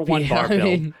be for OP, a 1 bar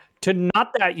build to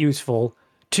not that useful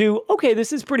to okay,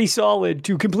 this is pretty solid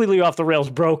to completely off the rails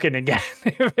broken again.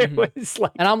 It was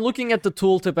like, and I'm looking at the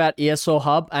tooltip at ESO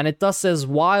Hub, and it does says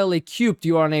while equipped,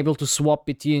 you are unable to swap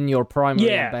between your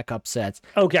primary and backup sets.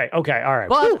 Okay, all right.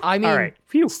 But Whew, I mean, all right.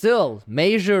 Still,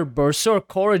 Measure, Berserk,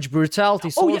 Courage, Brutality,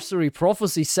 Sorcery,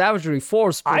 Prophecy, Savagery,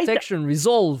 Force, Protection,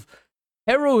 Resolve,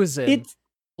 Heroism,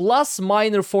 plus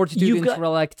minor Fortitude,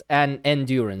 Intellect, and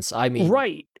Endurance. I mean,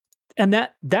 right. And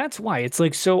that's why it's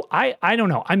like, so I don't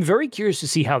know. I'm very curious to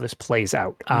see how this plays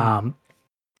out.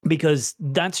 Because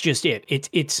that's just it.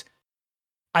 It's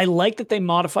I like that they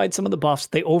modified some of the buffs.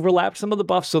 They overlapped some of the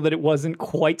buffs so that it wasn't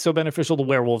quite so beneficial to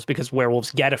werewolves because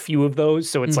werewolves get a few of those.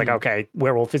 So it's like, okay,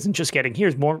 werewolf isn't just getting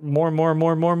here's more.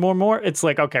 It's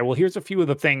like, okay, well, here's a few of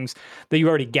the things that you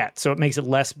already get. So it makes it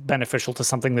less beneficial to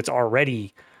something that's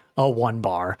already a 1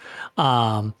 bar.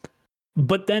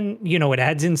 But then, it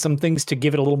adds in some things to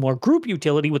give it a little more group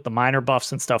utility with the minor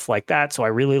buffs and stuff like that. So I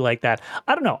really like that.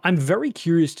 I don't know. I'm very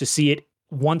curious to see it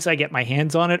once I get my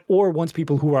hands on it or once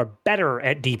people who are better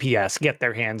at DPS get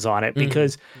their hands on it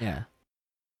because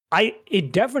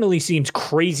it definitely seems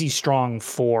crazy strong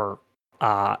for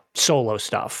solo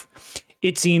stuff.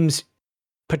 It seems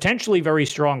potentially very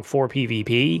strong for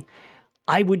PvP.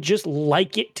 I would just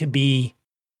like it to be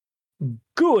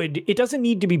good. It doesn't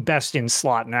need to be best in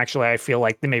slot. And actually, I feel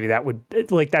like maybe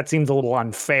that seems a little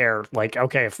unfair. Like,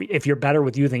 okay, if you're better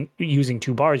with using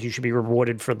 2 bars, you should be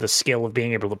rewarded for the skill of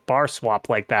being able to bar swap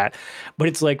like that. But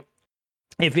it's like,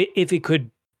 if it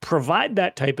could provide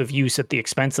that type of use at the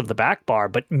expense of the back bar,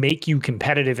 but make you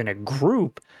competitive in a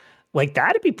group, like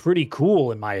that'd be pretty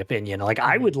cool in my opinion. Like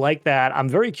I would like that. I'm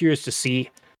very curious to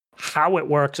see how it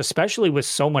works, especially with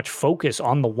so much focus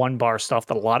on the 1 bar stuff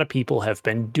that a lot of people have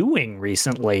been doing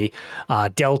recently.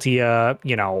 Deltia,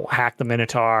 Hack the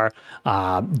Minotaur,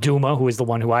 Duma, who is the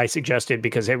one who I suggested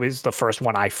because it was the first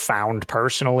one I found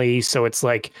personally. So it's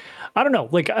like, I don't know,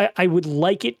 like I would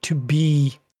like it to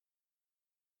be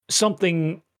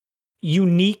something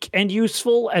unique and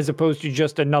useful as opposed to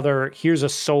just another, here's a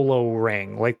solo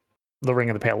ring, like the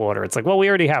Ring of the Pale Order. It's like, well, we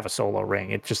already have a solo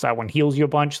ring. It's just that one heals you a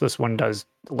bunch. This one does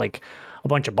like a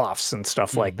bunch of buffs and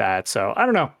stuff like that. So I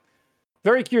don't know.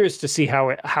 Very curious to see how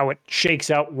it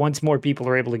shakes out once more people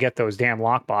are able to get those damn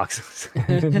lock boxes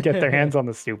and get their hands on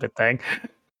the stupid thing.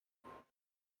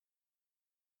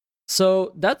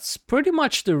 So that's pretty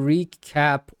much the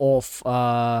recap of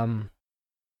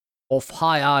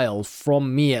High Isle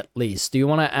from me at least. Do you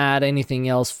want to add anything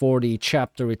else for the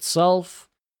chapter itself?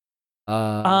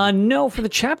 No, for the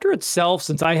chapter itself,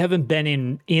 since I haven't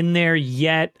been in there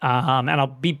yet, and I'll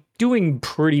be doing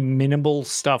pretty minimal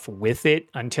stuff with it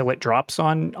until it drops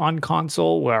on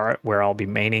console, where I'll be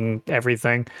maining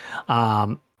everything.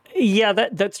 That's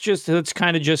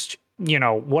kind of just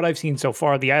what I've seen so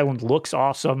far. The island looks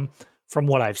awesome from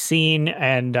what I've seen,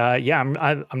 and I'm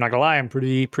not gonna lie, I'm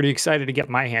pretty excited to get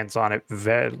my hands on it,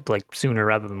 sooner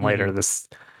rather than later.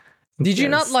 Did you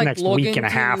not next log week into and a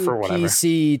half or whatever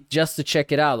PC just to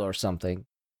check it out or something?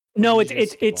 No,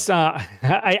 it's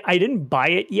I didn't buy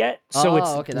it yet, so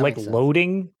it's like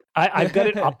loading. I've got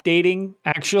it updating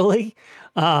actually,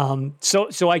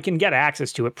 so I can get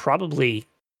access to it probably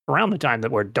around the time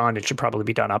that we're done. It should probably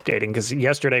be done updating because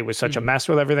yesterday was such a mess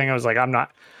with everything. I was like, I'm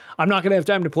not gonna have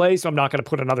time to play, so I'm not gonna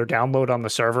put another download on the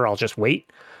server. I'll just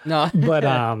wait. No, but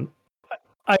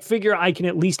I figure I can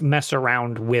at least mess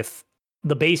around with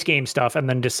the base game stuff and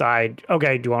then decide,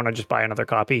 okay, do I want to just buy another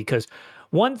copy? Because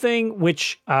one thing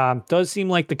which does seem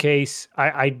like the case,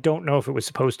 I don't know if it was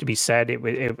supposed to be said.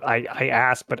 I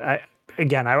asked, but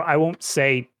I won't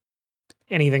say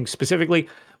anything specifically.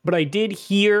 But I did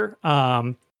hear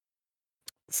from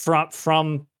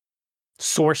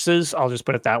sources, I'll just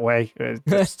put it that way, for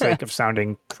the sake of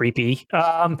sounding creepy,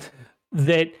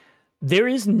 that there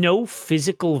is no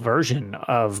physical version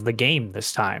of the game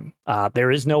this time.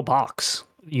 There is no box.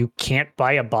 You can't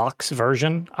buy a box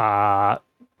version.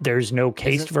 There's no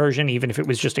cased version, even if it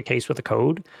was just a case with a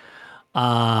code.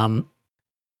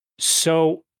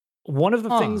 So one of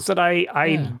the things that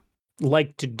I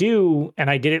like to do, and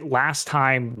I did it last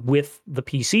time with the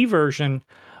PC version,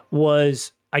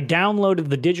 was I downloaded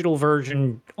the digital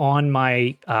version on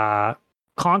my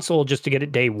console just to get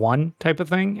it day one type of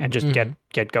thing and just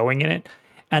get going in it.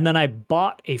 And then I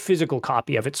bought a physical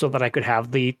copy of it so that I could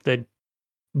have the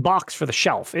box for the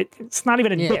shelf. It's not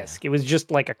even a disc. It was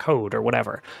just like a code or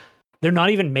whatever. They're not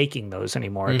even making those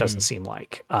anymore. It doesn't seem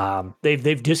like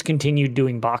they've discontinued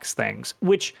doing box things,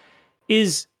 which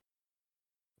is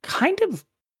kind of,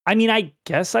 I mean, I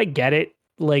guess I get it,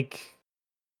 like,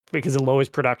 because it lowers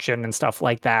production and stuff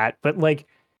like that. But like,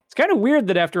 it's kind of weird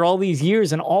that after all these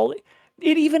years and all,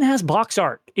 it even has box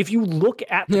art. If you look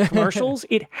at the commercials,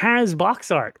 it has box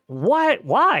art. What?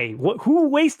 Why? Who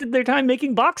wasted their time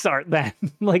making box art then?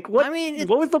 Like, what? I mean,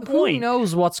 what was the point? Who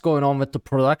knows what's going on with the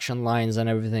production lines and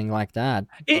everything like that?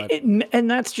 And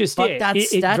that's just it.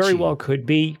 It very well could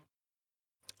be.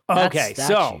 Okay,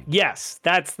 so yes,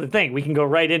 that's the thing. We can go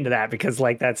right into that because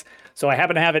like so I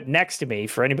happen to have it next to me.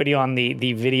 For anybody on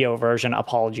the video version,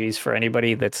 apologies for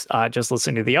anybody that's just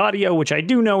listening to the audio, which I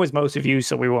do know is most of you,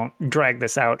 so we won't drag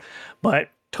this out. But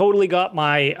totally got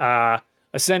my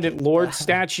Ascendant Lord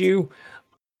statue,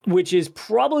 which is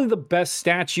probably the best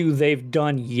statue they've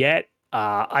done yet.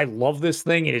 I love this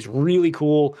thing. It is really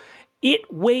cool.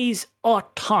 It weighs a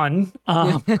ton.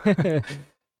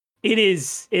 It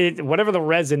is whatever the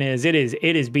resin is. It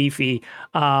is beefy.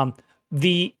 The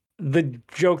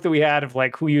joke that we had of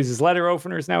like who uses letter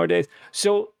openers nowadays.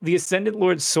 So the Ascendant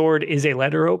Lord's sword is a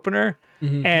letter opener,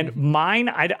 and mine.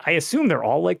 I assume they're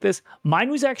all like this. Mine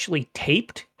was actually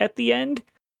taped at the end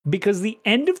because the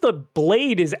end of the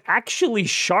blade is actually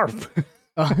sharp.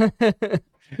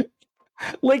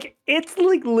 Like it's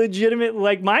like legitimate.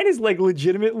 Like mine is like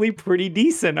legitimately pretty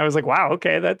decent. I was like, wow,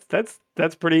 okay,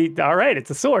 that's pretty all right.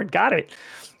 It's a sword, got it.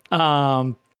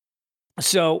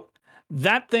 So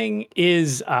that thing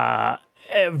is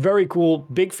very cool.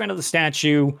 Big fan of the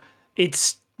statue.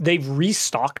 They've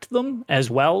restocked them as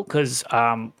well because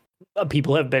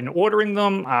people have been ordering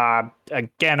them.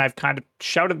 Again, I've kind of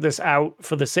shouted this out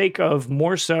for the sake of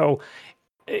more so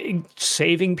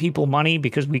saving people money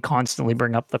because we constantly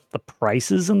bring up the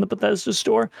prices in the Bethesda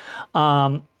store.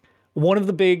 One of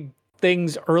the big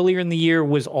things earlier in the year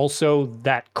was also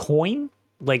that coin,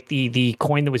 like the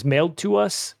coin that was mailed to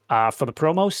us for the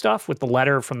promo stuff with the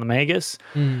letter from the Magus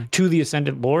to the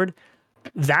Ascendant Lord.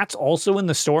 That's also in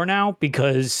the store now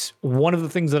because one of the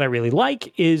things that I really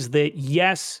like is that,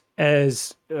 yes,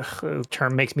 as the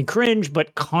term makes me cringe,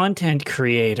 but content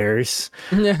creators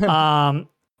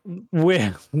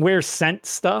we're sent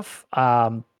stuff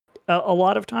a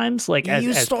lot of times, like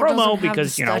as promo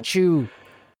because statue.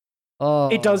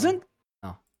 It doesn't.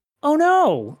 No. Oh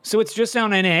no! So it's just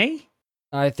on NA.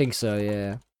 I think so.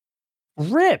 Yeah.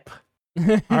 Rip. All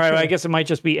right. Well, I guess it might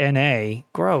just be NA.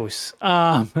 Gross.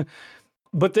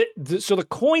 But so the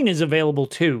coin is available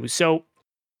too. So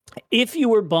if you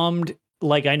were bummed,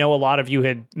 like I know a lot of you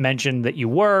had mentioned that you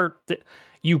were.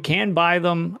 You can buy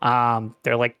them.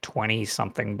 They're like 20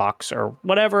 something bucks or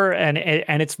whatever. And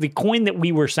it's the coin that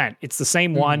we were sent. It's the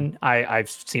same one. I've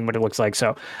seen what it looks like.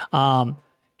 So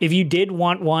if you did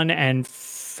want one and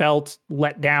felt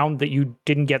let down that you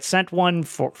didn't get sent one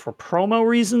for promo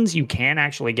reasons, you can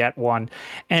actually get one.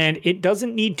 And it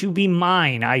doesn't need to be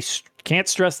mine. I can't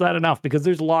stress that enough because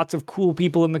there's lots of cool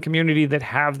people in the community that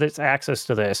have this access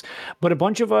to this. But a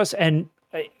bunch of us, and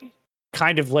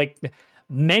kind of like...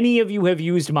 Many of you have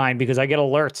used mine because I get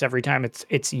alerts every time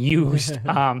it's used.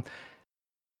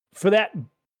 For that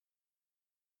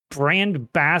brand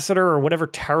ambassador or whatever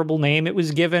terrible name it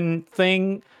was given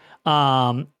thing,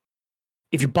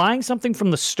 if you're buying something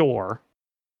from the store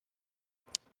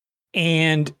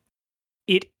and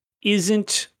it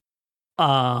isn't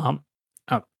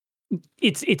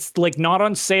it's like not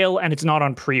on sale and it's not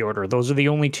on pre-order. Those are the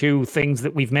only two things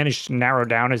that we've managed to narrow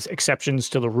down as exceptions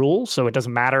to the rule. So it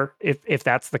doesn't matter if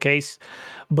that's the case.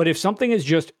 But if something is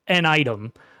just an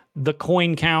item the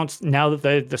coin counts now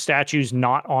that the statue's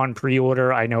not on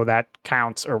pre-order. I know that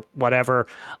counts or whatever.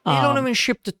 They don't even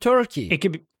ship to Turkey. It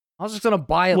could be. I was just gonna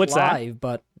buy it What's that? live,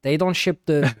 but they don't ship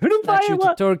the Who don't buy statue it to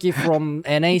li- Turkey from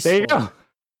NA There you store. go.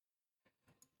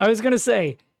 I was gonna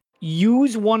say,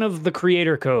 use one of the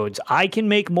creator codes. I can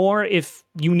make more if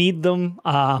you need them.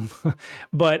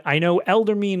 But I know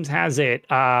Elder Memes has it.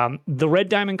 The Red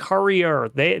Diamond Courier,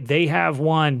 they have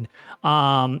one.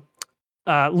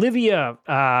 Livia,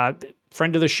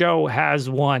 friend of the show, has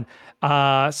one.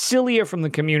 Cilia from the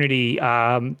community,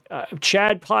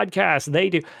 Chad Podcast, they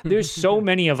do. There's so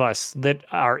many of us that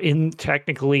are in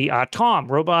technically. Tom,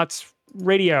 Robots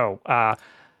Radio,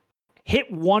 hit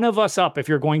one of us up if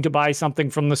you're going to buy something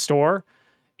from the store.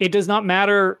 It does not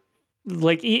matter.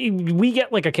 Like we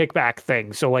get like a kickback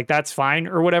thing, so like that's fine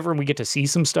or whatever, and we get to see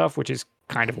some stuff, which is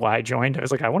kind of why I joined. I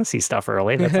was like, I want to see stuff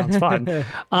early. That sounds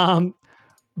fun.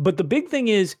 But the big thing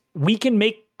is we can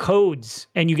make codes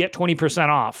and you get 20%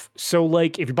 off. So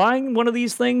like if you're buying one of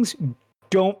these things,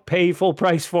 don't pay full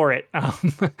price for it.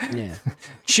 Yeah.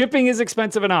 Shipping is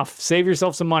expensive enough. Save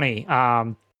yourself some money.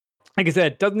 Like I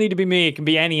said, it doesn't need to be me. It can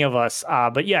be any of us.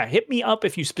 But yeah, hit me up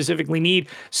if you specifically need.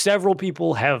 Several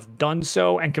people have done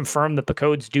so and confirmed that the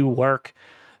codes do work.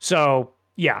 So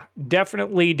yeah,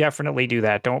 definitely do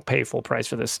that. Don't pay full price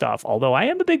for this stuff. Although I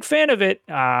am a big fan of it.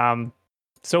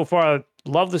 So far,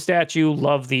 love the statue,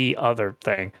 love the other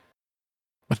thing.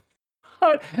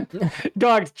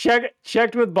 Dogs,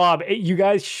 checked with Bob. You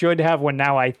guys should have one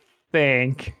now, I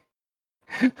think.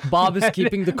 Bob is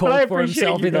keeping the But I code for appreciate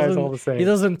himself. you guys all the same. He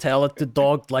doesn't tell it to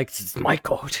dog like it's my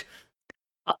code.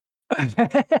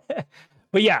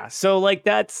 But yeah, so like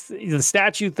that's the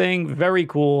statue thing, very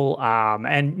cool.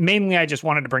 And mainly I just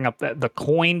wanted to bring up the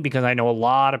coin because I know a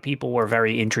lot of people were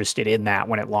very interested in that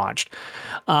when it launched.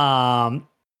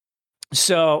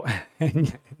 So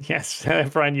yes,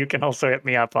 friend, you can also hit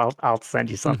me up. I'll send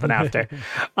you something after.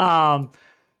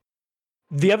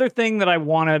 The other thing that I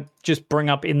want to just bring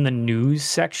up in the news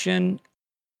section,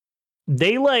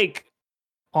 they like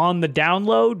on the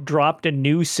download dropped a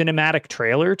new cinematic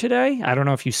trailer today. I don't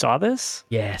know if you saw this.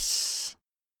 Yes.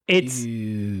 It's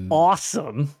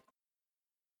awesome.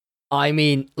 I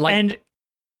mean, like, And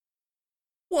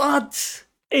what?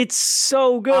 it's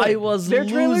so good. I was Their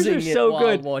trailers losing are it so while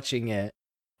good. watching it.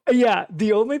 Yeah,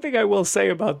 the only thing I will say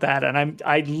about that, and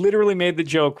I literally made the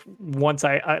joke once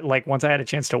I had a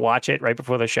chance to watch it right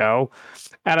before the show,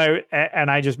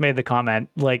 and I just made the comment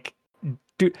like,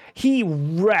 dude, he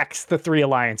wrecks the 3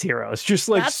 Alliance heroes, just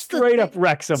like That's the straight up thing.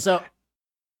 wrecks them. So,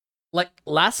 like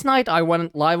last night, I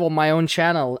went live on my own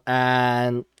channel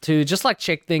and to just like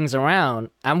check things around,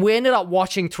 and we ended up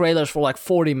watching trailers for like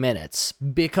 40 minutes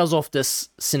because of this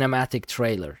cinematic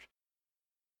trailer.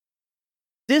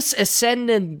 This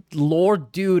Ascendant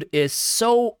Lord dude is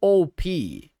so OP.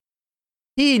 He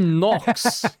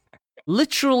knocks,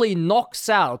 literally knocks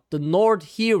out the Nord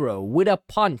hero with a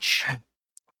punch.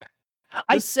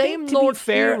 I The same think, to be Nord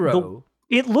fair, hero.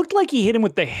 it looked like he hit him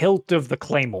with the hilt of the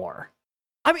claymore.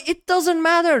 I mean, it doesn't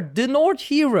matter. The Nord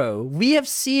hero, we have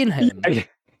seen him.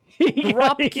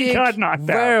 Drop he kick got knocked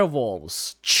out.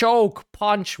 werewolves, choke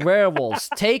punch werewolves,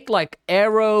 take like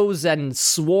arrows and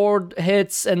sword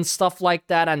hits and stuff like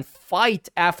that and fight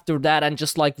after that and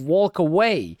just like walk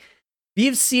away.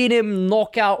 We've seen him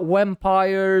knock out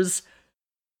vampires,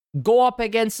 go up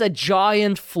against a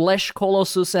giant flesh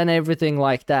colossus and everything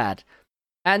like that.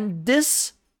 And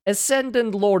this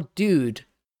Ascendant Lord dude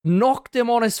knocked him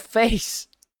on his face.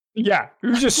 Yeah, he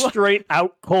was just straight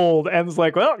out cold and was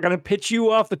like, well, I'm going to pitch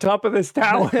you off the top of this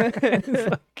tower. It's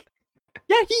like,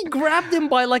 Yeah, he grabbed him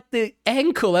by like the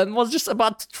ankle and was just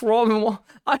about to throw him off.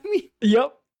 I mean,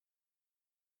 yep.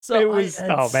 so It was,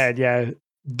 oh man, yeah.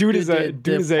 Dude is a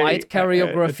fight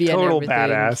choreography a total and everything.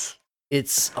 badass.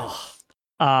 It's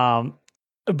oh,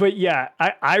 But yeah,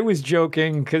 I was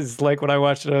joking because like when I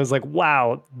watched it, I was like,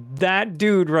 wow, that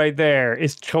dude right there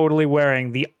is totally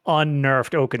wearing the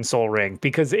unnerfed Oaken Soul Ring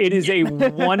because it is a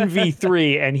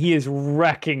 1v3 and he is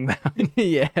wrecking them.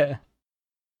 yeah.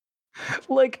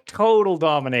 Like total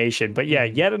domination. But yeah,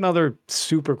 yet another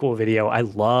super cool video. I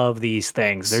love these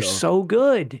things. They're so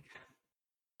good.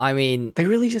 I mean, They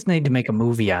really just need to make a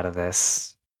movie out of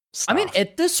this stuff. I mean,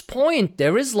 at this point,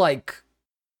 there is like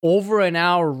over an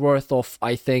hour worth of,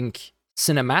 I think,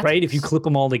 cinematics. right? If you clip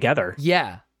them all together.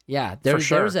 Yeah. sure.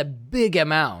 There's a big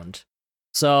amount.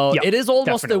 So Yep, it is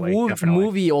almost a definitely.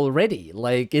 movie already.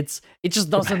 Like it just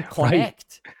doesn't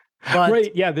connect. But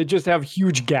Right, yeah, they just have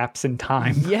huge gaps in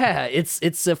time. yeah, it's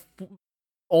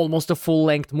almost a full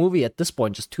length movie at this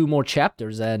point. Just 2 more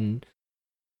chapters, and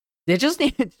they just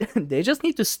need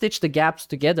to stitch the gaps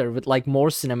together with like more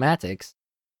cinematics.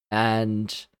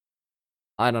 And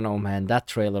I don't know, man. That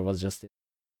trailer was just...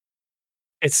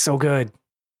 It's so good.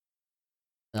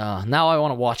 Now I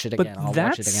want to watch it But again. I'll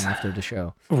watch it again after the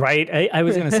show. Right. I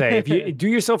was gonna say, if you do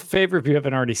yourself a favor, if you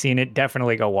haven't already seen it,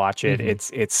 definitely go watch it.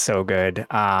 It's so good.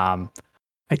 I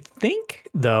think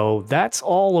though that's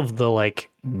all of the like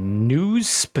news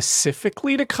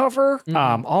specifically to cover.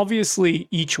 Obviously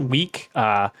each week,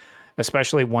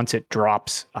 especially once it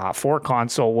drops for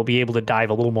console, we'll be able to dive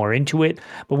a little more into it.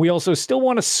 But we also still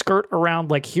want to skirt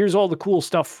around like, here's all the cool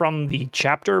stuff from the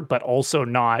chapter, but also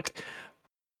not,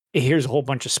 here's a whole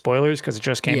bunch of spoilers because it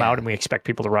just came out and we expect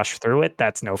people to rush through it.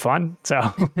 That's no fun.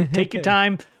 So take your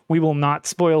time. We will not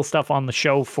spoil stuff on the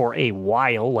show for a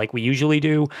while like we usually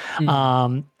do.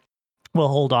 We'll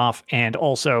hold off. And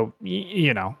also,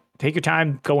 you know, take your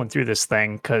time going through this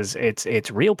thing because it's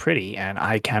real pretty and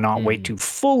I cannot wait to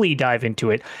fully dive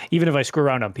into it. Even if I screw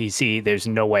around on PC, there's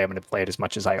no way I'm going to play it as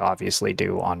much as I obviously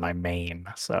do on my main.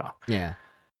 So yeah,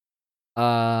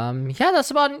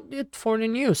 that's about it for the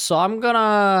news. So I'm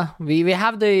gonna we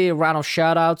have the round of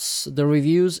shoutouts, the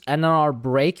reviews, and then our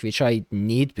break, which I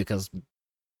need because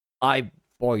I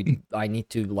need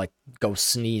to like go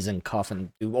sneeze and cough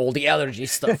and do all the allergy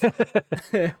stuff.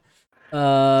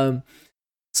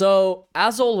 So,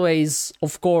 as always,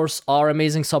 of course, our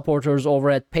amazing supporters over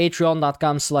at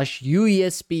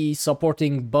patreon.com/UESP,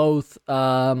 supporting both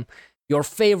your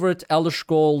favorite Elder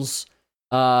Scrolls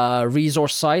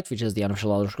resource site, which is the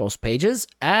unofficial Elder Scrolls pages,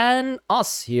 and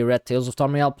us here at Tales of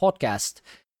Tamriel podcast.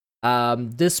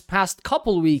 This past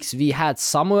couple weeks, we had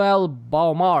Samuel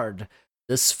Baumard,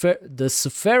 the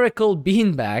Spherical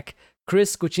Beanbag,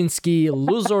 Chris Kuczynski,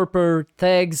 Luzorper,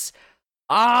 Tegs,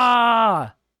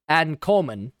 and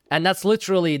Coleman, and that's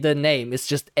literally the name. It's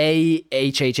just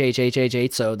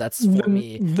AHHHHH. So that's for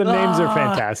me. The names are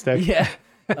fantastic. Yeah.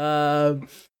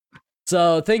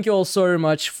 So thank you all so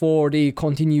much for the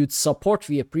continued support.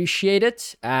 We appreciate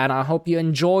it, and I hope you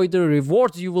enjoy the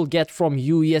rewards you will get from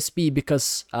UESP.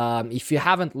 Because if you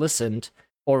haven't listened,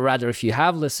 or rather, if you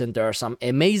have listened, there are some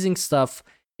amazing stuff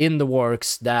in the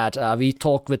works that we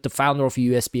talked with the founder of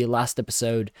UESP last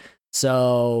episode.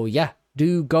 So yeah.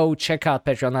 Do go check out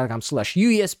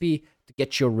patreon.com/UESP to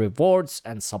get your rewards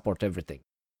and support everything.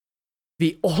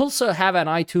 We also have an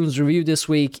iTunes review this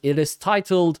week. It is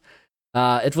titled,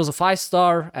 it was a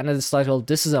 5-star, and it is titled,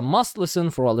 "This is a must-listen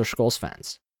for Elder Scrolls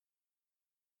fans."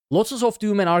 Lotus of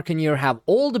Doom and Arcaneer have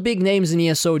all the big names in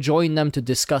ESO join them to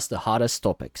discuss the hottest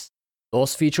topics.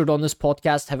 Those featured on this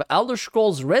podcast have Elder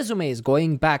Scrolls resumes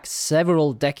going back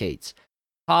several decades.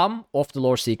 Tom of the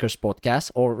Lore Seekers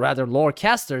podcast, or rather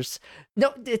Lorecasters.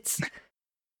 No, it's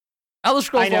Elder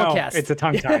Scrolls Lorecast. It's a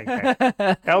tongue-tying thing.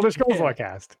 Elder Scrolls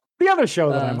Lorecast. The other show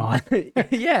that I'm on.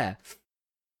 Yeah.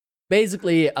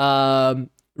 Basically, Tom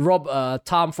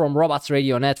from Robots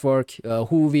Radio Network,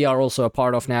 who we are also a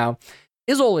part of now,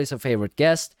 is always a favorite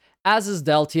guest, as is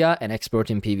Deltia, an expert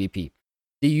in PvP.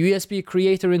 The UESP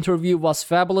creator interview was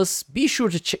fabulous. Be sure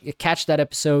to catch that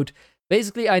episode.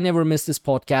 Basically, I never miss this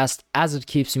podcast as it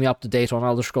keeps me up to date on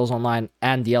Elder Scrolls Online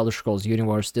and the Elder Scrolls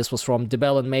universe. This was from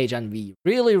Debel and Mage, and we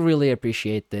really, really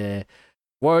appreciate the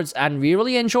words, and we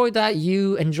really enjoy that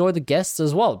you enjoy the guests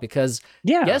as well, because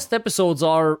guest episodes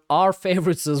are our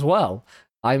favorites as well.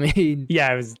 I mean...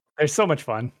 Yeah, they're so much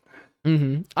fun.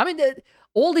 I mean,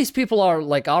 all these people are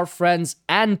like our friends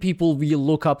and people we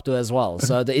look up to as well.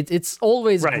 So it's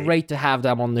always great to have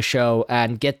them on the show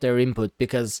and get their input,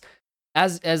 because...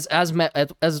 As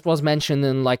it was mentioned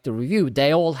in like the review,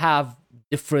 they all have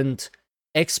different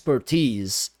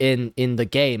expertise in the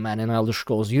game and in Elder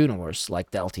Scrolls universe.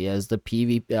 Like Deltia is the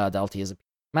Deltia is a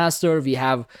master. We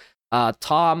have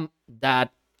Tom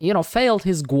that failed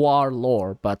his Guar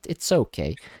lore, but it's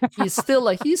okay. He's still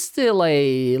a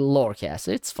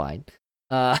lorecaster. It's fine.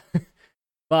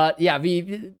 But yeah,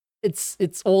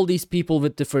 it's all these people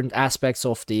with different aspects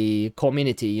of the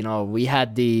community. We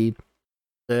had the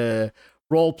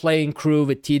role-playing crew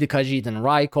with Tida Khajiit and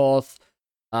Rykoth.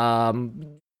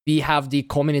 We have the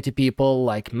community people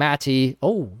like Matty.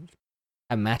 Oh,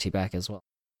 and Matty back as well.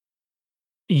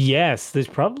 Yes, there's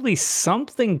probably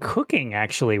something cooking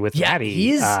actually with Matty.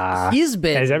 He's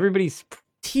been as everybody's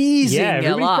teasing. Yeah,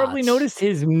 everybody's a lot. probably noticed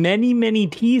his many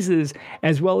teases,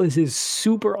 as well as his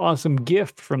super awesome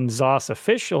gift from Zos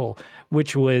Official,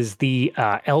 which was the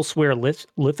Elsewhere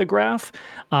lithograph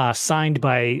signed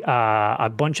by a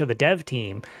bunch of the dev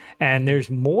team. And there's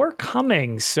more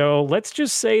coming. So let's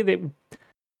just say that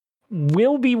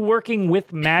we'll be working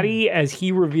with Matty as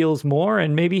he reveals more,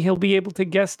 and maybe he'll be able to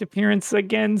guest appearance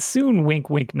again soon. Wink,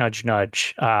 wink, nudge,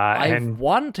 nudge. I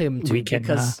want him to, we can,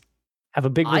 because have a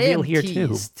big reveal here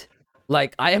too.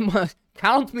 Like, I am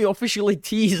count me officially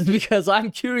teased because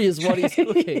I'm curious what he's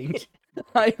cooking.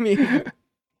 I mean,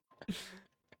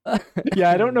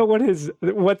 Yeah, I don't know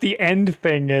what the end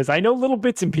thing is. I know little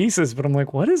bits and pieces, but I'm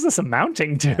like, what is this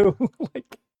amounting to?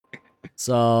 Like,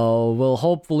 so we'll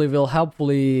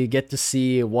hopefully get to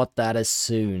see what that is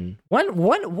soon.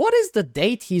 What is the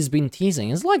date he's been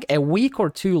teasing? It's like a week or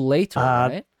two later,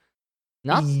 right?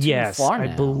 Not yes, too far I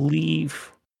now.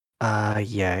 believe.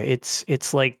 Yeah,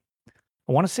 it's like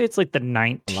I want to say it's like the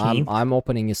 19th. I'm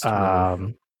opening his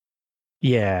Twitter.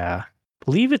 Yeah,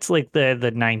 believe it's like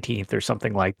the 19th or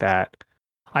something like that.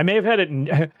 I may have had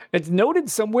it. It's noted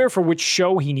somewhere for which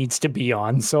show he needs to be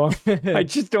on, so I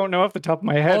just don't know off the top of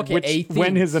my head Okay,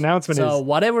 when his announcement is. So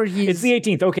whatever It's the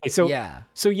 18th. Okay,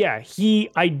 so yeah, he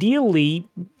ideally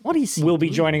will be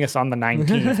joining us on the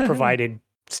 19th, provided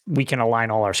we can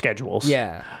align all our schedules.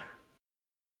 Yeah.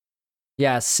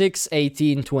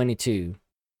 6/18/22.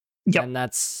 Yep. And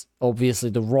that's obviously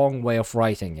the wrong way of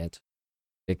writing it.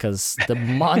 Because the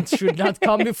month should not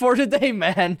come before the day,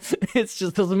 man. It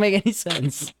just doesn't make any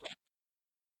sense.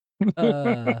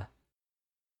 But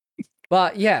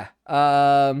yeah.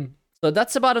 So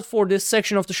that's about it for this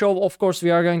section of the show. Of course,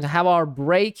 we are going to have our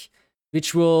break,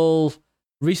 which will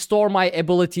restore my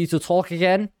ability to talk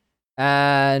again.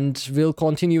 And we'll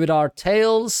continue with our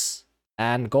tales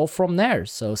and go from there.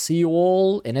 So see you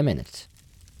all in a minute.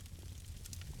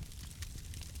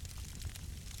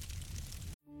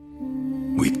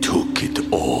 We took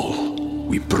it all.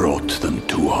 We brought them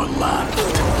to our land.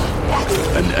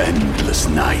 An endless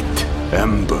night,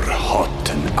 ember hot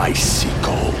and icy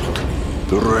cold.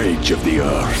 The rage of the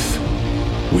earth.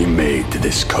 We made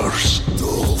this curse.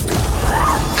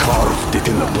 Carved it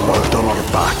in the blood on our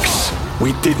backs.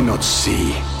 We did not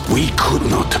see. We could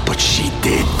not, but she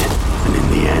did. And in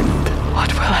the end...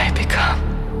 What will I become?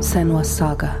 Senua's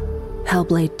Saga.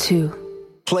 Hellblade 2.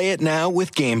 Play it now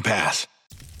with Game Pass.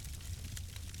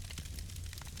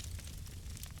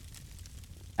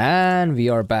 And we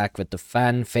are back with the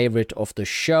fan favorite of the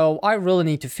show. I really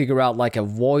need to figure out like a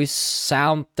voice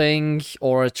sound thing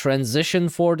or a transition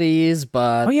for these,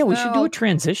 but... Oh yeah, we should do a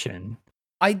transition.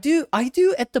 I do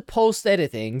at the post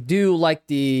editing, do like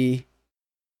the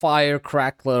fire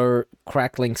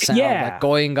crackling sound, like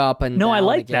going up and down. No, I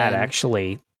like again. that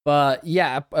actually. But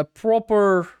yeah, a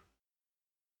proper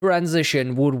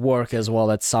transition would work as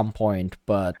well at some point,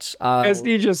 but...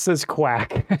 SD just says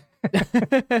quack.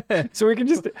 So we can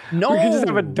just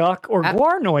have a duck or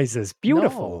guar noises.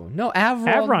 Beautiful. No,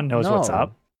 Avron knows what's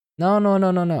up. No.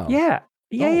 Yeah.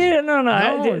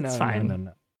 No, it's fine.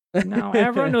 No. No,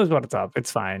 Avron knows what's up. It's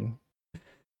fine.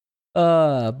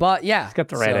 But yeah, he's got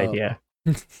the right idea.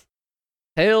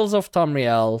 Tales of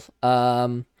Tamriel.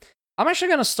 I'm actually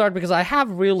gonna start because I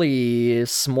have really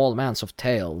small amounts of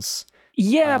tales.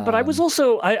 Yeah, but I was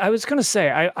also I was gonna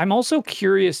say I'm also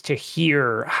curious to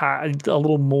hear a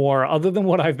little more, other than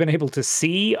what I've been able to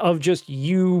see, of just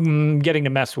you getting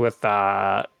to mess with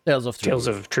Tales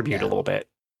of Tribute a little bit.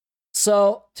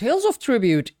 So Tales of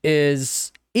Tribute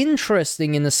is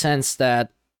interesting in the sense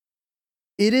that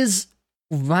it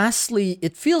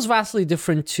feels vastly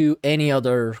different to any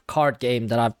other card game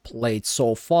that I've played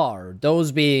so far.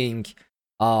 Those being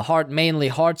mainly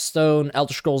Hearthstone,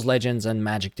 Elder Scrolls Legends, and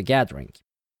Magic the Gathering.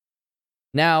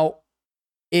 Now,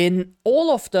 in all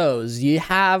of those, you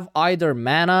have either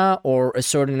mana or a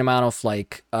certain amount of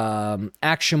like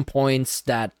action points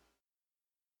that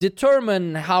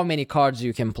determine how many cards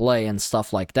you can play and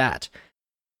stuff like that.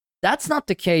 That's not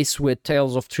the case with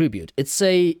Tales of Tribute. It's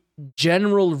a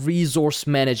general resource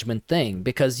management thing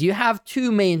because you have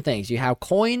two main things. You have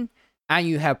coin and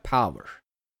you have power.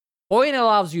 Coin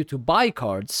allows you to buy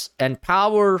cards, and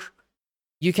power,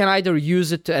 you can either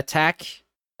use it to attack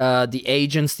the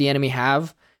agents the enemy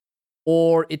have,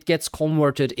 or it gets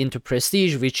converted into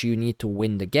prestige, which you need to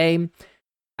win the game.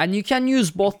 And you can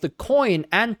use both the coin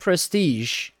and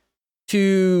prestige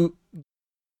to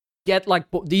get like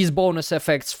these bonus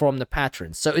effects from the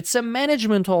patrons. So it's a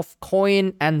management of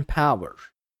coin and power.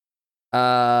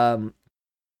 And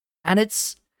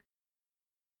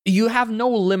you have no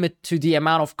limit to the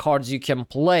amount of cards you can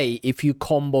play if you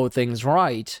combo things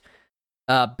right.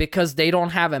 Because they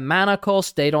don't have a mana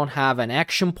cost, they don't have an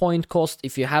action point cost.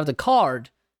 If you have the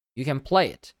card, you can play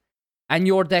it. And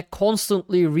your deck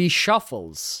constantly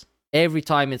reshuffles. Every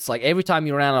time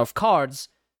you run out of cards,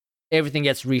 everything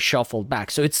gets reshuffled back.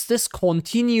 So it's this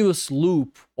continuous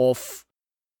loop of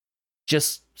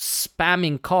just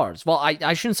spamming cards. Well,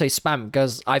 I shouldn't say spam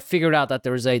because I figured out that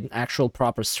there is an actual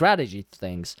proper strategy to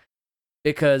things.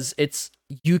 Because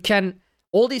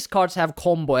all these cards have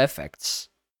combo effects.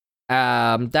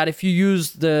 That if you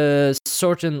use the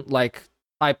certain like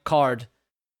type card,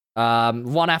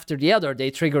 one after the other,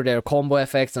 they trigger their combo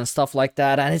effects and stuff like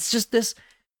that. And it's just this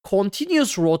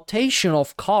continuous rotation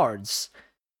of cards.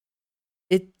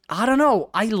 I don't know.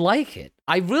 I like it.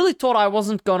 I really thought I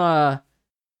wasn't gonna,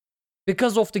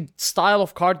 because of the style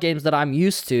of card games that I'm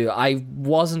used to, I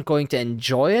wasn't going to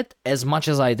enjoy it as much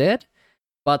as I did.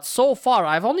 But so far,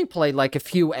 I've only played like a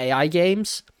few AI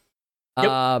games. Yep.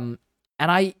 And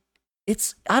I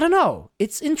don't know.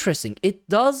 It's interesting. It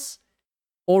does,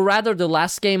 or rather the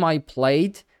last game I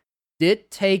played did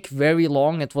take very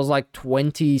long. It was like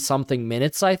 20 something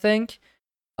minutes, I think.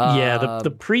 Yeah,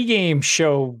 the pregame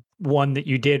show one that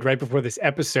you did right before this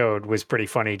episode was pretty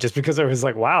funny, just because I was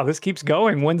like, wow, this keeps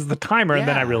going. When's the timer? And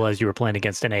then I realized you were playing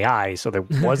against an AI. So it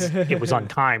was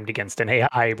untimed against an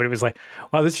AI, but it was like,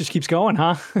 wow, this just keeps going,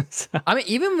 huh? So, I mean,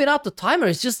 even without the timer,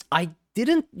 it's just, I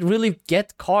didn't really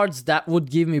get cards that would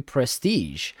give me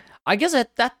prestige. I guess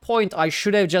at that point, I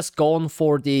should have just gone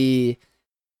for the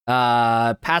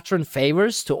patron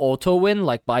favors to auto win,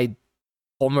 like by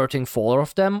converting 4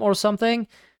 of them or something.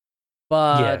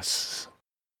 But yes.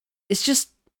 It's just,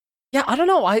 yeah, I don't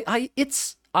know. I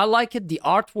like it. The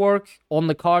artwork on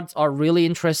the cards are really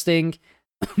interesting.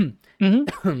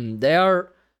 They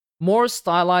are more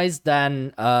stylized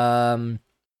than Elder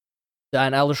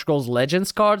Scrolls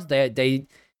Legends cards. They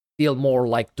feel more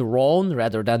like drawn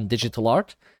rather than digital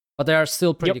art, but they are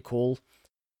still pretty cool.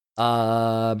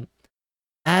 And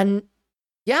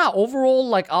yeah, overall,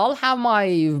 like I'll have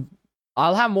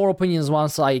more opinions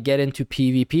once I get into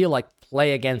PvP, like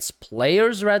play against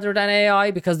players rather than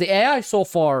AI, because the AI so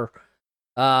far,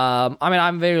 I mean,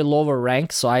 I'm very lower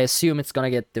rank, so I assume it's gonna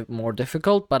get more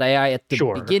difficult, but AI at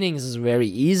the beginnings is very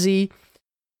easy.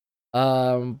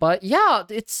 But yeah,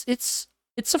 it's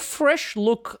a fresh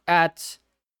look at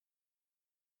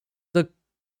the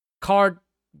card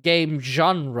game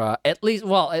genre, at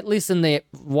least in the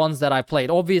ones that I played.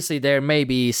 Obviously, there may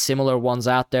be similar ones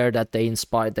out there that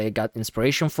they got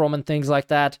inspiration from and things like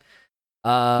that.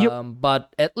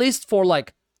 But at least for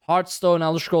like Hearthstone,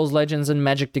 Elder Scrolls Legends, and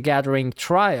Magic the Gathering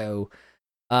trio,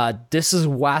 this is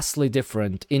vastly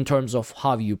different in terms of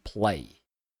how you play.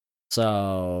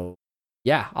 So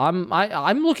yeah,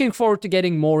 I'm looking forward to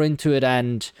getting more into it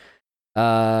and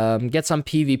get some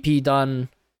PvP done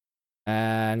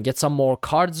and get some more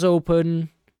cards open,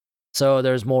 so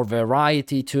there's more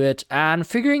variety to it, and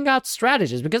figuring out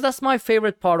strategies, because that's my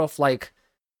favorite part of like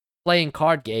playing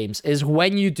card games, is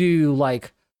when you do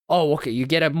like, oh, okay, you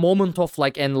get a moment of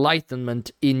like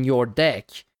enlightenment in your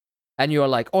deck, and you're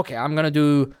like, okay, I'm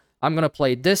gonna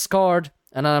play this card,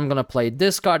 and then I'm gonna play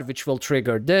this card, which will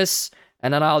trigger this,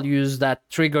 and then I'll use that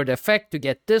triggered effect to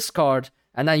get this card,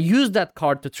 and then use that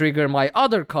card to trigger my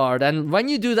other card. And when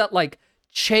you do that like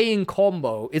chain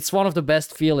combo, it's one of the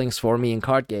best feelings for me in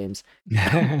card games.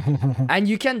 And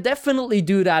you can definitely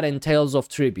do that in Tales of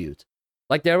Tribute.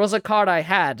 Like, there was a card I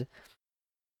had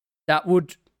that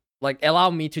would like allow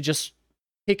me to just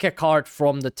pick a card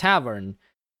from the tavern,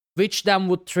 which then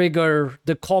would trigger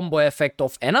the combo effect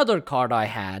of another card I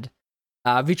had,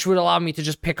 which would allow me to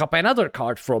just pick up another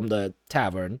card from the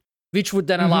tavern, which would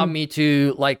then allow me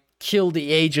to like kill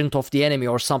the agent of the enemy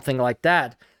or something like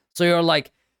that. So you're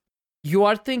like, you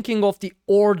are thinking of the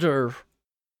order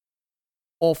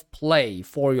of play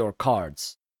for your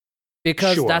cards,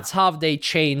 because that's how they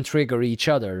chain trigger each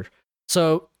other.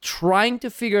 So trying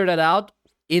to figure that out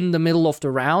in the middle of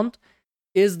the round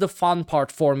is the fun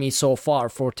part for me so far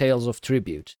for Tales of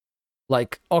Tribute.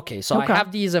 Like, okay, so I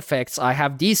have these effects, I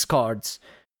have these cards,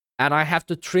 and I have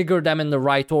to trigger them in the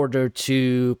right order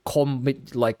to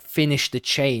finish the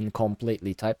chain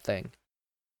completely type thing.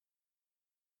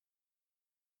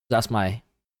 That's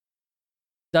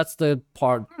the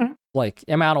part, like,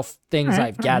 amount of things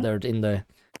I've gathered in the...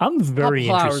 I'm very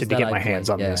interested to get my hands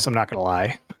on this, I'm not going to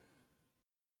lie.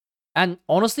 And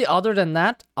honestly, other than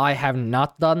that, I have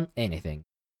not done anything.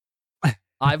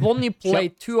 I've only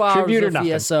played 2 hours of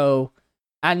ESO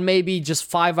and maybe just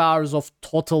 5 hours of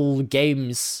total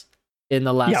games in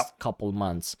the last couple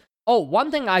months. Oh,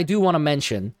 one thing I do want to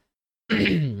mention.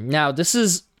 Now, this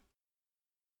is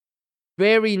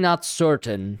very not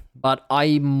certain, but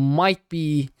I might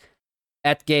be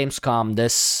at Gamescom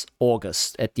this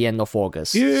August, at the end of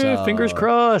August. Yeah, so, fingers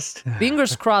crossed.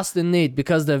 Fingers crossed indeed,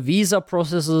 because the visa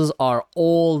processes are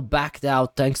all backed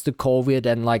out thanks to COVID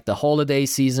and like the holiday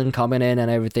season coming in and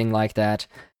everything like that.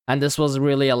 And this was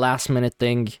really a last minute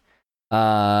thing,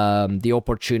 the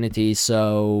opportunity.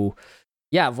 So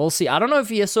yeah, we'll see. I don't know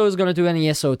if ESO is going to do any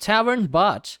ESO Tavern,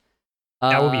 but...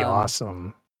 that would be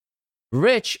awesome.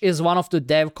 Rich is one of the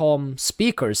DevCom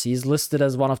speakers. He's listed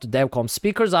as one of the DevCom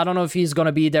speakers. I don't know if he's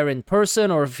gonna be there in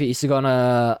person or if he's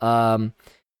gonna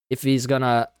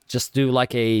just do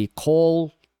like a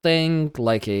call thing,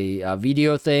 like a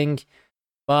video thing.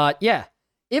 But yeah,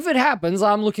 if it happens,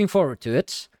 I'm looking forward to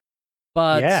it.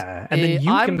 But yeah, and then you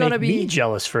can make me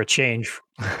jealous for a change.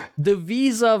 The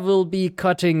visa will be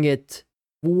cutting it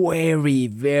very,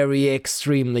 very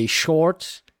extremely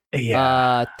short.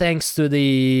 Yeah. Thanks to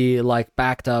the like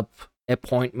backed up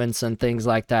appointments and things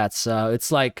like that. So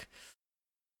it's like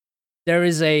there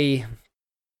is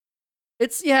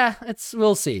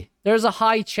we'll see. There's a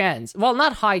high chance. Well,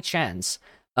 not high chance.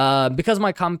 Because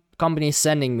my company is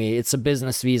sending me, it's a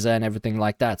business visa and everything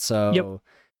like that. So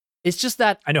it's just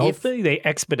that I know hopefully they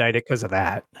expedite it because of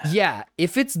that. Yeah,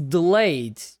 if it's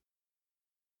delayed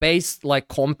based like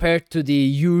compared to the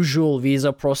usual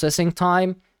visa processing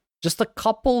time, just a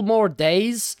couple more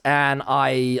days and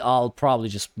I'll probably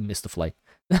just miss the flight.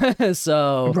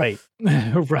 So right.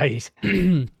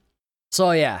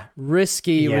 So yeah,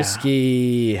 risky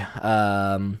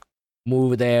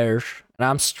move there. And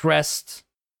I'm stressed.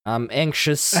 I'm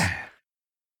anxious.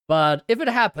 But if it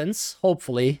happens,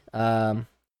 hopefully,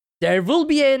 there will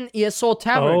be an ESO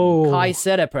tavern, Kai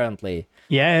said apparently.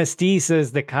 Yeah, SD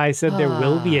says that Kai said there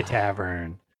will be a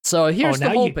tavern. So here's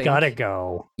the hoping. You gotta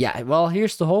go. Yeah, well,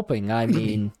 here's the hoping. I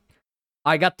mean,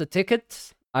 I got the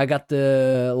ticket. I got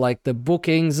the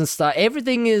bookings and stuff.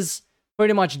 Everything is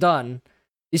pretty much done.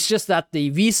 It's just that the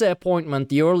visa appointment,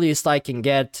 the earliest I can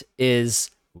get,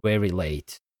 is very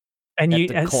late. And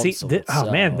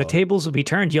man, the tables will be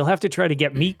turned. You'll have to try to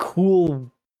get me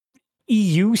cool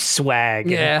EU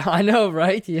swag. Yeah, I know,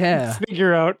 right? Yeah.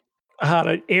 Figure out how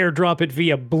to airdrop it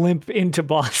via blimp into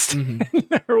Boston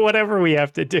or whatever we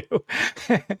have to do.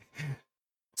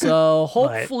 So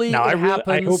hopefully it happens.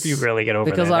 I hope you really get over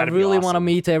because there. I really want to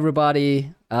meet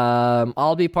everybody.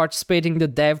 I'll be participating in the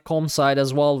DevCom side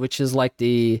as well, which is like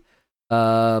the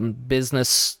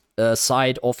business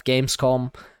side of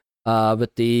Gamescom.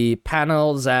 With the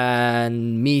panels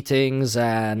and meetings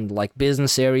and like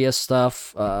business area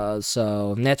stuff,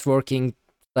 so networking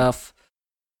stuff.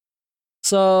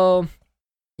 So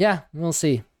yeah, we'll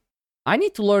see. I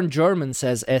need to learn German,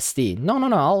 says SD. No,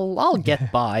 I'll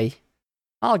get by.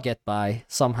 I'll get by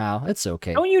somehow. It's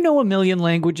okay. Don't you know a million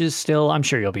languages still? I'm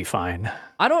sure you'll be fine.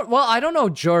 I don't know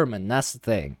German. That's the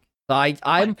thing. So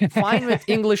I'm fine with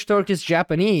English, Turkish,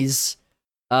 Japanese.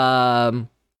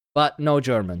 But no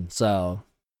German, so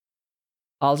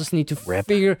I'll just need to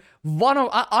figure one of.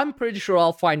 I'm pretty sure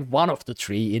I'll find one of the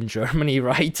three in Germany,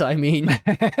 right? I mean,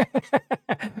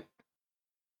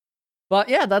 but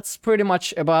yeah, that's pretty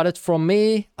much about it from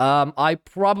me. I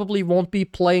probably won't be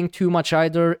playing too much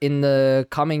either in the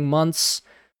coming months,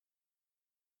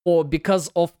 or because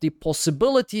of the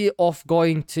possibility of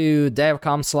going to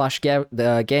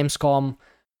DevCom/Gamescom.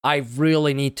 I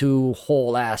really need to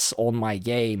haul ass on my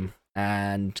game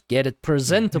and get it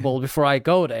presentable before I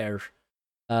go there.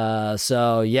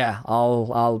 So yeah,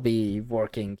 I'll be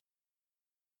working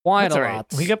quite a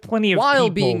lot. We got plenty of while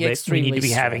people being that we need to be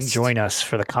having join us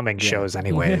for the coming shows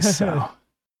anyways. So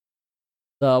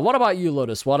what about you,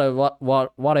 Lotus? What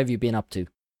have you been up to?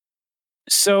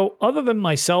 So other than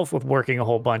myself with working a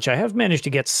whole bunch, I have managed to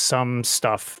get some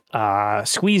stuff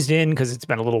squeezed in because it's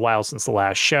been a little while since the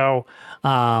last show.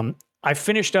 I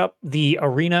finished up the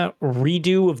arena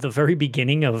redo of the very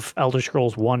beginning of Elder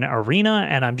Scrolls 1 Arena,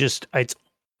 and it's I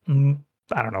don't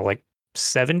know, like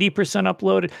 70%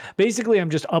 uploaded. Basically,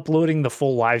 I'm just uploading the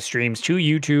full live streams to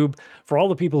YouTube for all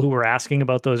the people who were asking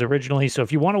about those originally. So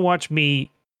if you want to watch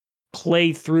me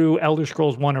play through Elder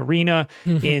Scrolls 1 Arena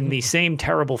in the same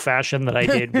terrible fashion that I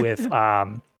did with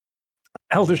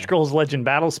Elder Scrolls Legend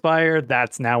Battlespire,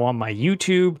 that's now on my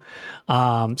YouTube.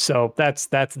 So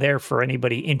that's there for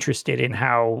anybody interested in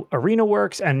how Arena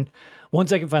works. And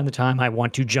once I can find the time, I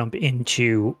want to jump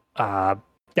into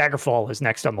Daggerfall is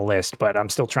next on the list, but I'm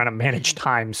still trying to manage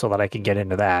time so that I can get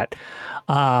into that.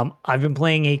 I've been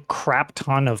playing a crap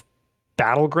ton of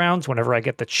Battlegrounds whenever I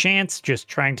get the chance, just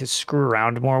trying to screw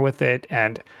around more with it.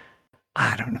 And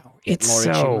I don't know, it's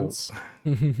so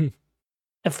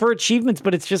for achievements,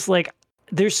 but it's just like,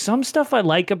 there's some stuff I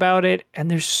like about it,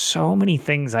 and there's so many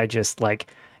things I just like.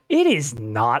 It is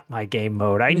not my game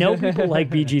mode. I know people like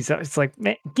BG's. It's like,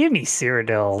 man, give me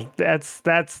Cyrodiil. That's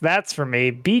for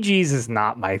me. BG's is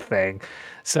not my thing.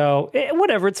 So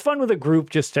whatever. It's fun with a group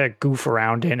just to goof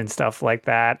around in and stuff like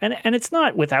that. And it's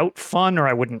not without fun, or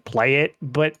I wouldn't play it.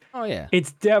 But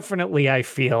it's definitely, I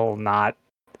feel, not.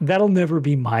 That'll never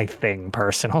be my thing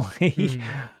personally.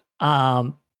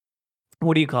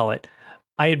 What do you call it?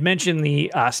 I had mentioned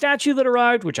the statue that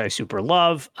arrived, which I super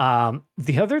love.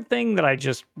 The other thing that I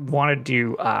just wanted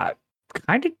to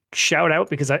kind of shout out,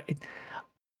 because I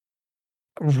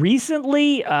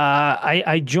recently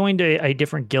I joined a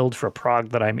different guild for Prague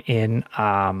that I'm in,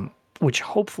 which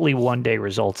hopefully one day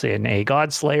results in a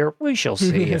Godslayer. We shall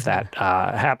see if that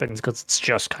happens, because it's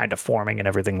just kind of forming and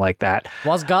everything like that.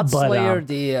 Was Godslayer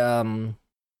the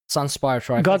Sunspire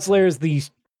trifecta? Godslayer is the...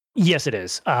 Yes, it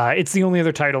is. It's the only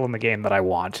other title in the game that I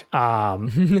want,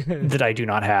 that I do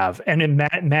not have. And then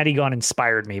Madigon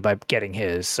inspired me by getting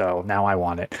his, so now I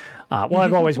want it. Well,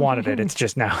 I've always wanted it. It's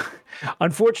just now.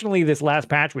 Unfortunately, this last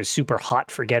patch was super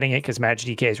hot for getting it, because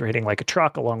Magi DKs were hitting like a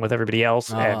truck along with everybody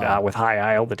else. And with High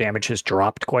Isle, the damage has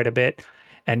dropped quite a bit.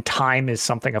 And time is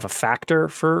something of a factor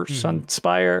for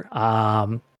Sunspire.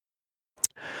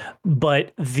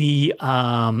 But the...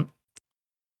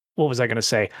 what was I going to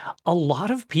say? A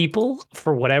lot of people,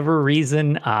 for whatever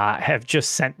reason, have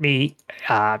just sent me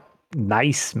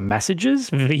nice messages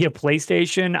via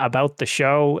PlayStation about the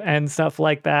show and stuff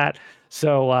like that.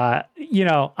 So,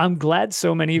 I'm glad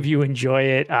so many of you enjoy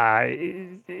it.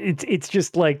 It's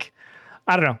just like,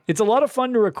 I don't know. It's a lot of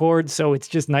fun to record, so it's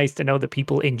just nice to know that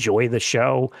people enjoy the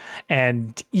show.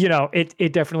 And,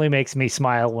 it definitely makes me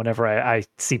smile whenever I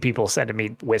see people sending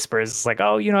me whispers. It's like,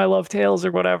 oh, I love Tales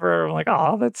or whatever. I'm like,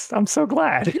 oh, I'm so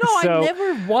glad. I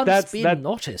never once been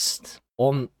noticed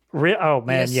on... Oh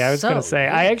man, yeah, I was gonna say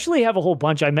I actually have a whole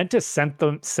bunch. I meant to send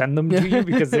them to you,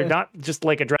 because they're not just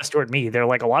like addressed toward me. They're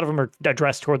like, a lot of them are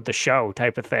addressed toward the show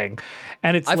type of thing.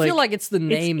 And I feel like it's the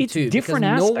name too, different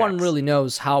because aspects. No one really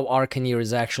knows how Arcaneer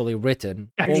is actually written.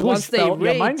 Actually or once they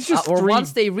read,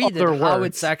 once they read it, how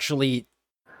it's actually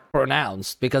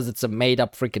pronounced, because it's a made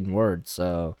up freaking word.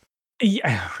 So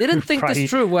yeah, didn't think this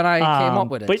through when I came up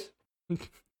with it.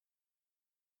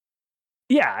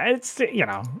 Yeah, it's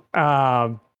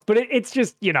but it's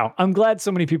just, I'm glad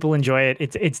so many people enjoy it.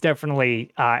 It's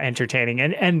definitely entertaining.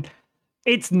 And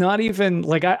it's not even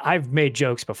like I've made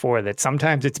jokes before that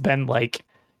sometimes it's been like,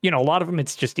 a lot of them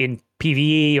it's just in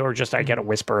PvE, or just I get a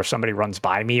whisper if somebody runs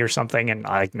by me or something and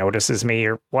like notices me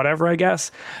or whatever, I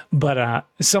guess. But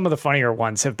some of the funnier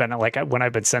ones have been like when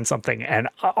I've been sent something and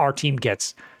our team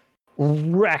gets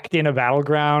wrecked in a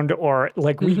battleground, or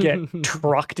like we get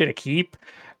trucked at a keep.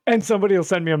 And somebody will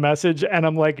send me a message, and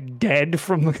I'm like dead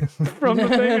from the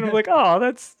thing, and I'm like, oh,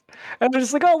 that's, and they're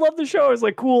just like, oh, love the show. It's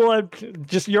like, cool.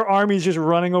 Your army's just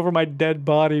running over my dead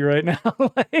body right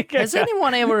now. Has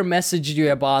anyone ever messaged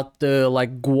you about the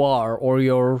Guar or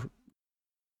your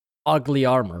ugly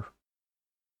armor?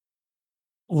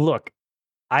 Look,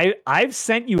 I've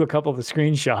sent you a couple of the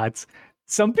screenshots.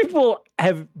 Some people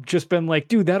have just been like,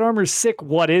 dude, that armor's sick.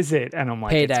 What is it? And I'm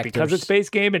like, it's because it's base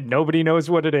game and nobody knows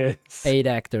what it is. Paid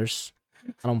actors.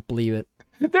 I don't believe it.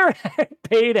 They're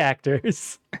paid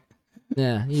actors.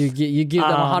 Yeah, you give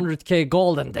them 100k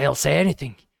gold and they'll say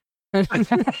anything.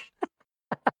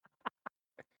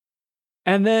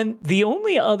 And then the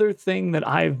only other thing that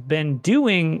I've been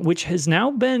doing, which has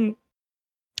now been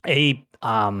a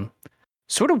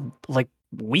sort of like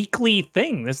weekly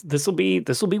thing. This will be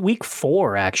week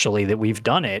 4 actually that we've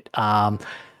done it. I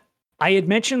had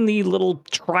mentioned the little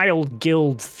trial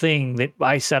guild thing that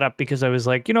I set up because I was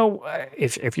like,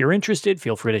 if you're interested,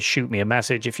 feel free to shoot me a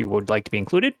message if you would like to be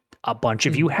included. A bunch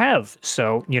of you have.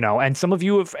 So, and some of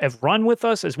you have run with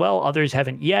us as well. Others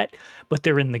haven't yet, but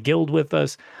they're in the guild with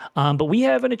us. But we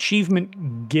have an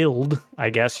achievement guild,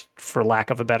 I guess, for lack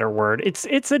of a better word.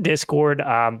 It's a Discord.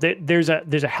 There's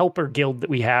a helper guild that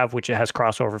we have, which has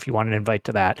crossover if you want an invite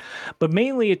to that. But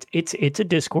mainly it's a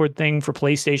Discord thing for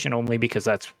PlayStation only, because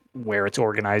that's where it's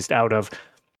organized out of,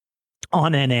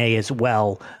 on NA as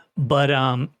well. But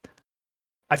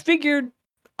I figured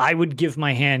I would give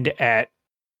my hand at,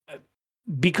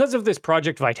 because of this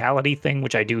Project Vitality thing,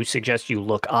 which I do suggest you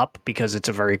look up because it's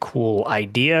a very cool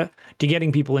idea to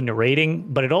getting people into raiding,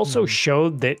 but it also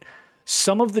showed that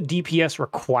some of the DPS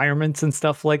requirements and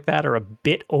stuff like that are a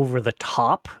bit over the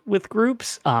top with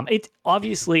groups. It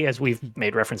obviously, as we've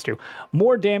made reference to,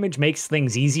 more damage makes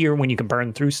things easier when you can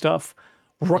burn through stuff.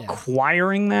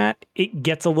 Requiring that, it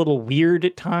gets a little weird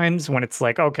at times when it's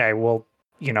like, okay, well,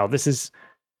 this is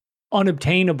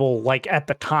unobtainable, like at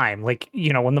the time, like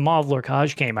when the Maw of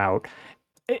Lorcage came out,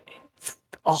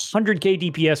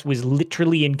 100k DPS was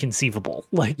literally inconceivable.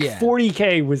 Like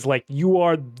 40k was like, you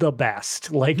are the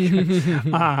best. Like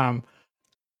and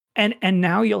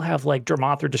now you'll have like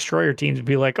Dramath Destroyer teams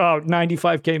be like, oh,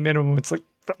 95k minimum. It's like,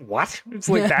 what? It's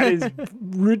like, that is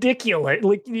ridiculous.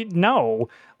 Like, no,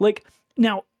 like,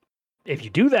 now if you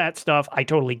do that stuff, I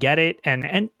totally get it,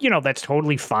 and that's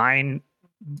totally fine.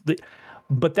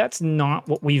 But that's not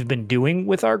what we've been doing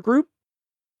with our group.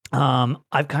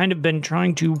 I've kind of been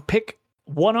trying to pick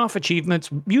one-off achievements,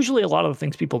 usually a lot of the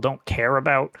things people don't care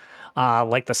about,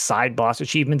 like the side boss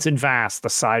achievements in Vast, the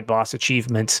side boss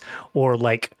achievements, or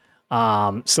like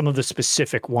some of the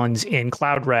specific ones in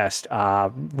Cloud Rest.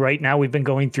 Right now, we've been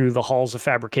going through the Halls of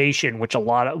Fabrication, which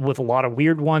with a lot of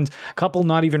weird ones, a couple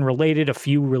not even related, a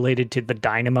few related to the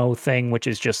Dynamo thing, which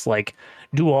is just like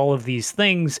do all of these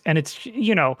things, and it's,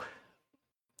 you know,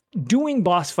 doing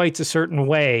boss fights a certain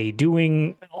way,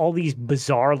 doing all these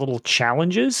bizarre little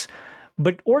challenges,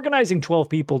 but organizing 12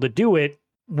 people to do it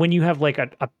when you have like a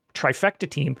trifecta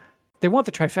team, they want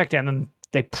the trifecta and then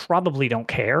they probably don't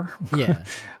care. Yeah.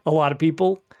 A lot of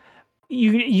people,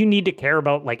 you need to care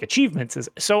about like achievements.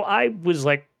 So I was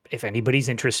like, if anybody's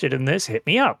interested in this, hit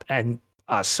me up. And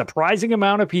a surprising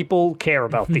amount of people care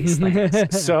about these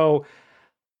things. So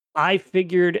I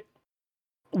figured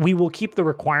we will keep the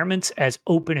requirements as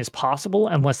open as possible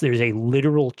unless there's a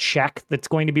literal check that's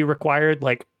going to be required.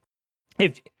 Like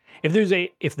if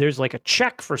there's like a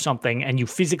check for something and you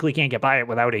physically can't get by it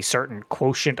without a certain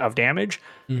quotient of damage,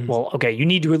 well, okay, you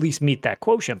need to at least meet that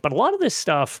quotient. But a lot of this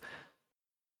stuff,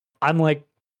 I'm like,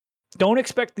 don't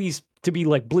expect these to be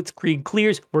like blitzkrieg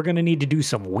clears. We're going to need to do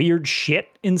some weird shit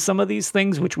in some of these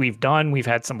things, which we've done. We've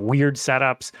had some weird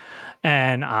setups,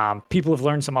 and people have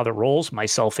learned some other roles,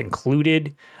 myself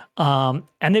included. And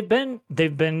they've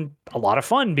been a lot of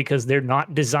fun because they're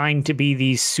not designed to be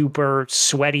these super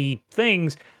sweaty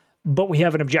things, but we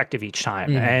have an objective each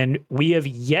time. And we have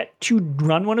yet to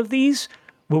run one of these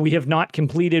where we have not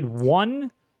completed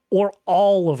one or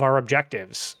all of our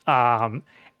objectives.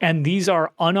 And these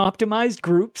are unoptimized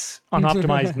groups.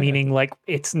 Unoptimized meaning like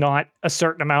it's not a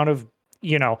certain amount of,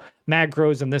 you know,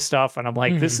 macros and this stuff. And I'm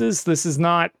like, this is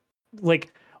not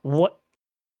like what.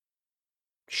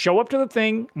 Show up to the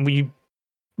thing.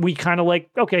 We kind of like,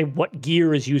 okay, what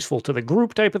gear is useful to the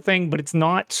group type of thing, but it's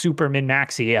not super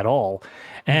min-maxy at all.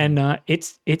 And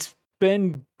it's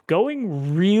been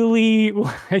going really,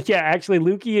 yeah, actually,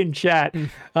 Lukey in chat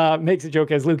makes a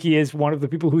joke, as Lukey is one of the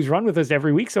people who's run with us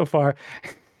every week so far.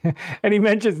 And he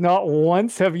mentions, not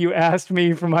once have you asked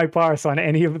me for my parse on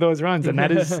any of those runs, and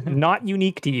that is not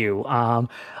unique to you.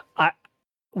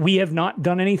 We have not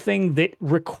done anything that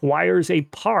requires a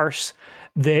parse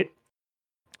that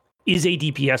is a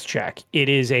DPS check. It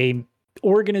is a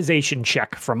organization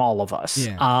check from all of us.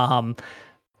 Yeah.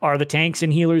 Are the tanks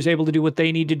and healers able to do what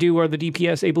they need to do? Are the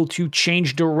DPS able to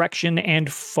change direction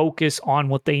and focus on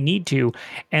what they need to?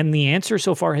 And the answer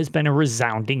so far has been a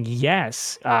resounding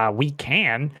yes. We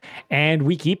can, and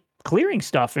we keep clearing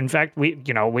stuff. In fact,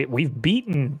 we've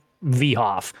beaten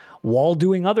VHOF while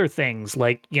doing other things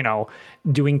like,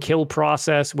 doing kill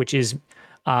process, which is,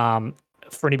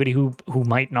 for anybody who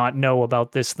might not know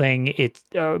about this thing, it's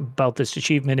about this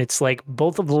achievement. It's like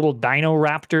both of the little dino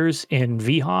raptors in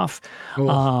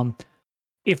VHOF.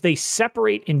 If they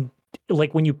separate in,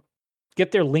 like when you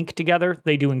get their link together,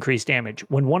 they do increase damage.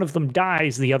 When one of them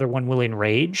dies, the other one will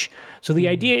enrage. So the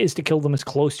idea is to kill them as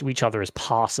close to each other as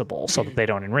possible so that they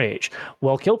don't enrage.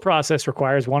 Well, kill process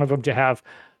requires one of them to have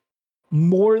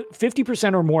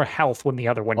 50% or more health when the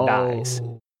other one dies.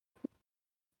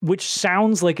 Which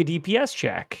sounds like a DPS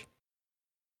check.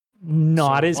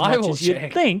 Not as much as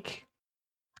you'd think.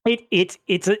 It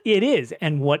is.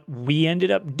 And what we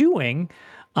ended up doing,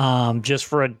 just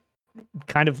for a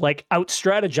kind of like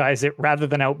out-strategize it rather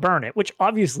than out-burn it, which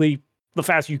obviously the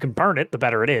faster you can burn it, the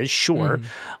better it is, sure.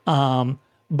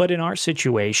 But in our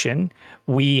situation,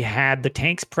 we had the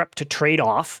tanks prepped to trade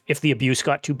off if the abuse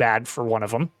got too bad for one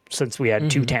of them, since we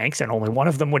had two tanks and only one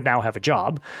of them would now have a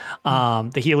job.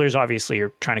 The healers obviously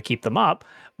are trying to keep them up.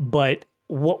 But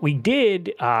what we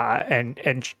did,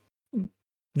 and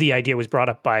the idea was brought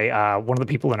up by one of the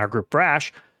people in our group,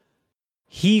 Brash,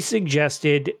 he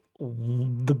suggested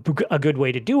a good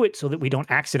way to do it so that we don't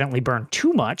accidentally burn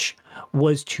too much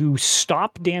was to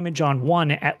stop damage on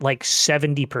one at like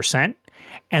 70%.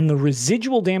 And the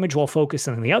residual damage while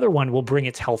focusing on the other one will bring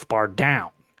its health bar down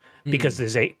because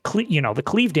there's the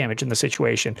cleave damage in the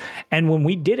situation. And when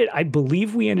we did it, I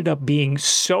believe we ended up being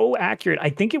so accurate. I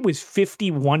think it was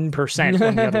 51%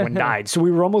 when the other one died. So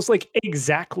we were almost like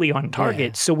exactly on target.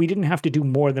 Yeah. So we didn't have to do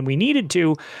more than we needed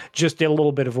to, just did a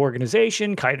little bit of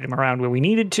organization, kited him around where we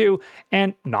needed to,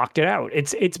 and knocked it out.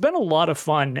 It's been a lot of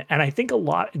fun. And I think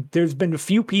there's been a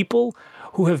few people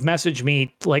who have messaged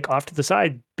me like off to the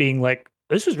side being like,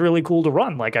 this is really cool to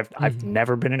run. Like I've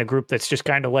never been in a group that's just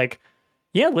kind of like,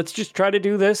 yeah, let's just try to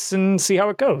do this and see how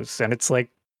it goes. And it's like,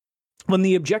 when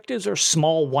the objectives are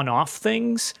small one-off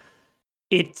things,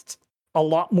 it's a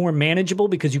lot more manageable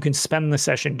because you can spend the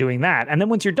session doing that. And then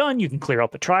once you're done, you can clear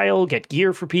out the trial, get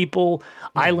gear for people.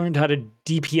 I learned how to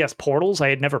DPS portals. I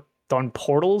had never done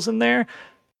portals in there.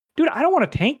 Dude, I don't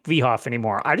want to tank VHOF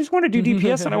anymore. I just want to do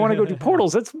DPS and I want to go do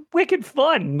portals. That's wicked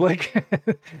fun. Like,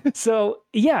 so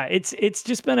yeah, it's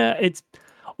just been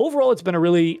overall, it's been a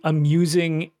really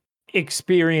amusing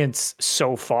experience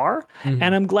so far.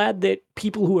 And I'm glad that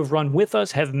people who have run with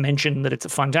us have mentioned that it's a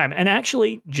fun time. And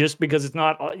actually, just because it's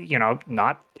not,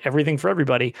 not everything for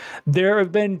everybody, there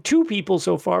have been 2 people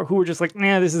so far who were just like,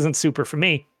 nah, this isn't super for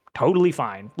me. Totally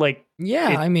fine. Like,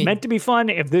 yeah, I mean, meant to be fun.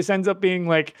 If this ends up being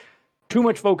like too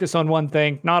much focus on one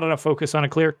thing, not enough focus on a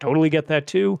clear, totally get that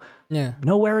too. Yeah.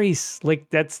 No worries. Like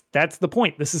that's the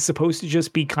point. This is supposed to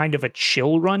just be kind of a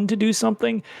chill run to do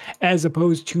something, as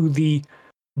opposed to the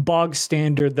bog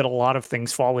standard that a lot of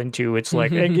things fall into. It's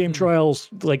like end game trials,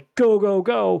 like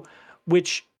go,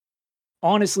 which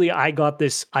honestly, I got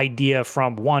this idea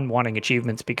from one, wanting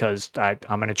achievements because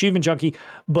I'm an achievement junkie,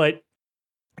 but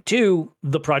 2,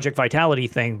 the Project Vitality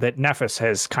thing that Nephis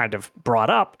has kind of brought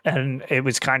up. And it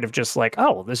was kind of just like,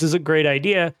 oh, this is a great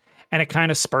idea. And it kind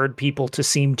of spurred people to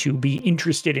seem to be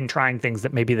interested in trying things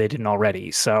that maybe they didn't already.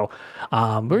 So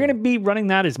we're going to be running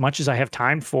that as much as I have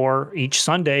time for each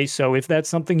Sunday. So if that's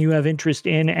something you have interest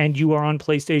in and you are on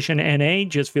PlayStation NA,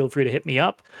 just feel free to hit me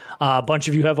up. A bunch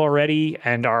of you have already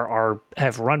and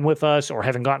have run with us or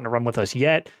haven't gotten to run with us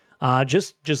yet.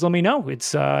 Just let me know.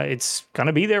 It's going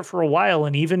to be there for a while.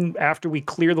 And even after we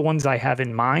clear the ones I have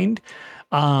in mind,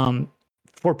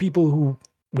 for people who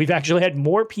we've actually had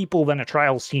more people than a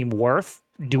trials team worth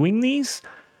doing these.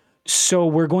 So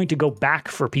we're going to go back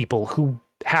for people who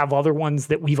have other ones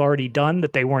that we've already done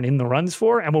that they weren't in the runs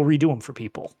for, and we'll redo them for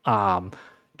people.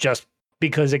 Just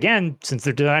because, again, since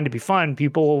they're designed to be fun,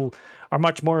 people are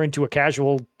much more into a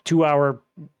casual 2-hour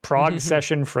prog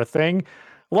session for a thing.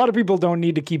 A lot of people don't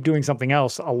need to keep doing something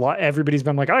else. Everybody's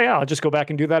been like, oh yeah, I'll just go back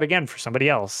and do that again for somebody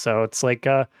else. So it's like,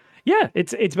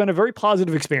 it's been a very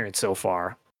positive experience so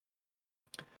far.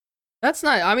 That's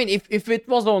nice. I mean, if it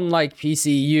was on like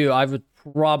PCU, I would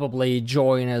probably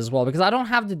join as well because I don't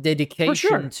have the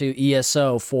dedication to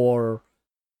ESO for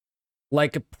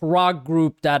like a prog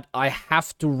group that I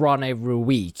have to run every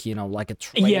week. Like a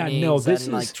trainings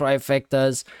and like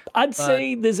trifectas. I'd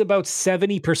say there's about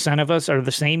 70% of us are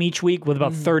the same each week, with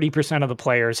about 30% of the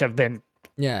players have been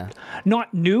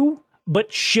not new,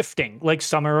 but shifting. Like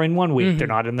some are in one week, they're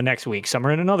not in the next week. Some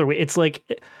are in another week. It's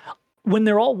like, when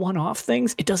they're all one-off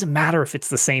things, it doesn't matter if it's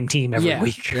the same team every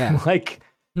week. Yeah. Like,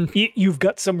 you've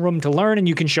got some room to learn and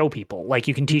you can show people. Like,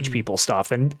 you can teach people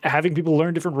stuff. And having people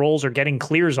learn different roles or getting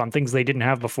clears on things they didn't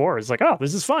have before is like, oh,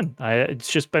 this is fun.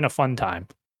 It's just been a fun time.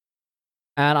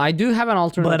 And I do have an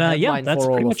alternate headline that's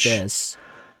for all much... of this.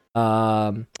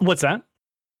 What's that?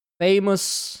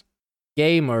 Famous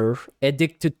gamer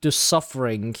addicted to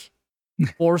suffering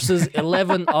forces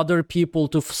 11 other people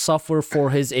to suffer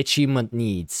for his achievement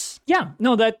needs.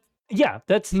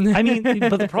 That's, I mean,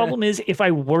 but the problem is if I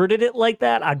worded it like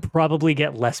that, I'd probably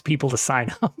get less people to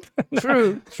sign up.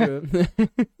 True.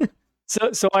 So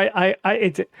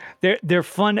they're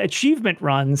fun achievement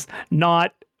runs,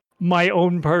 not my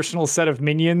own personal set of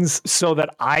minions so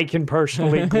that I can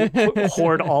personally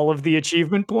hoard all of the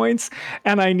achievement points,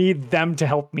 and I need them to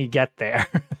help me get there.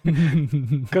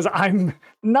 Because I'm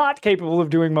not capable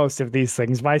of doing most of these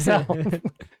things myself.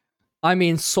 I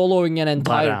mean, soloing an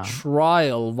entire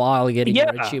trial while getting your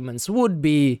achievements would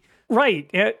be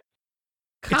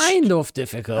kind of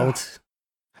difficult.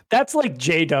 That's like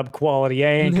J-dub quality. I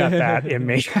ain't got that in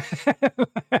me.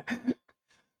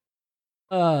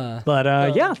 But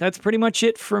that's pretty much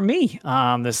it for me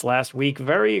this last week.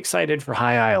 Very excited for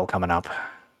High Isle coming up.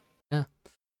 Yeah.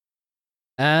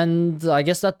 And I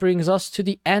guess that brings us to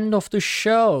the end of the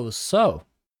show. So,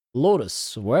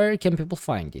 Lotus, where can people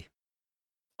find you?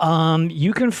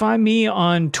 You can find me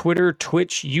on Twitter,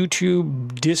 Twitch,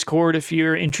 YouTube, Discord if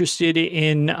you're interested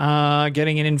in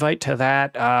getting an invite to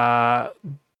that.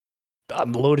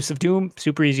 Lotus of Doom,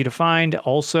 super easy to find.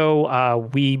 Also,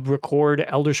 we record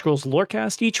Elder Scrolls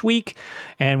Lorecast each week,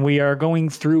 and we are going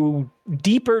through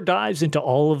deeper dives into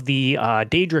all of the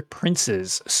Daedric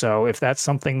princes. So if that's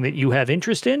something that you have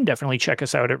interest in, definitely check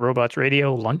us out at Robots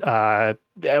Radio,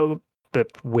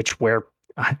 which we're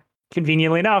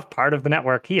conveniently enough part of the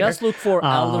network here. Just look for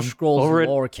Elder Scrolls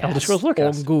Lorecast Elder Scrolls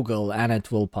Lorecast on Google, and it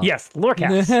will pop. Yes,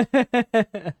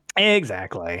 Lorecast.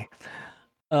 Exactly.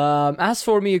 As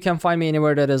for me, you can find me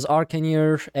anywhere that is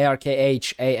Arcanier,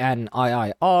 ARKHANIIR.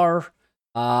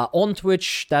 On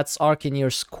Twitch, that's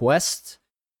Arcanier's Quest.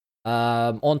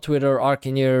 On Twitter,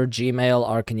 Arcanier, Gmail,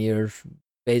 Arcanier,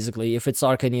 Basically, if it's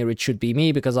Arcaneer, it should be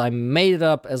me because I made it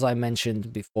up, as I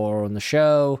mentioned before on the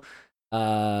show.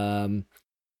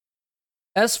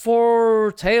 As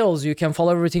for Tales, you can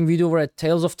follow everything we do over at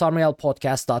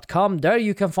talesoftamrielpodcast.com. There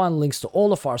you can find links to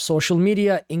all of our social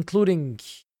media, including...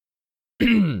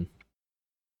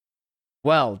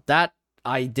 well, that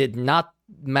I did not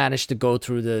manage to go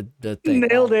through the thing.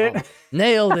 Nailed it.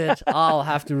 Nailed it. I'll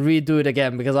have to redo it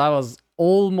again because I was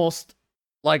almost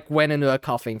like went into a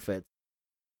coughing fit.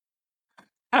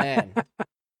 Man.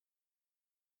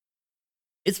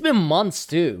 It's been months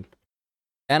too.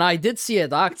 And I did see a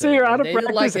doctor. So you're out of They did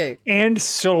practice and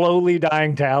slowly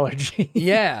dying to allergy.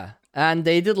 Yeah. And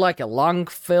they did like a lung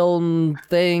film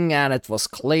thing and it was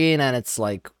clean. And it's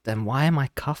like, then why am I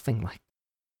coughing like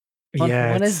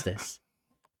What is this?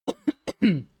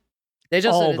 They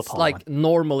just said it's like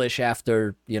normalish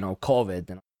after,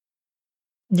 COVID.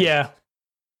 Yeah.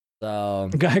 So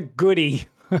goody.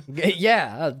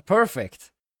 Yeah,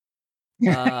 perfect.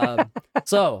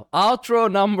 So outro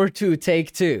number 2,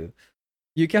 take 2.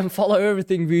 You can follow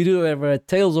everything we do over at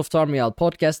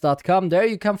talesoftarmielpodcast.com. There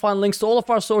you can find links to all of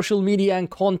our social media and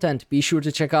content. Be sure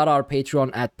to check out our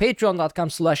Patreon at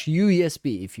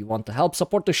patreon.com/UESP if you want to help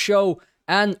support the show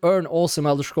and earn awesome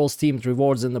Elder Scrolls themed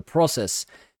rewards in the process.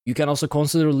 You can also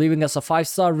consider leaving us a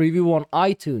 5-star review on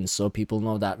iTunes so people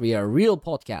know that we are a real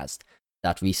podcast,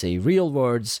 that we say real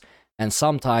words, and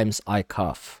sometimes I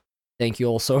cough. Thank you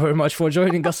all so very much for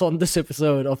joining us on this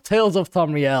episode of Tales of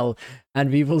Tamriel,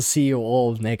 and we will see you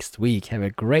all next week. Have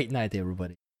a great night,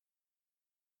 everybody.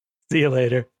 See you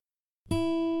later.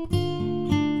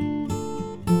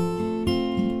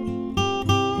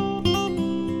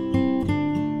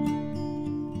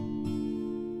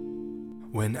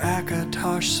 When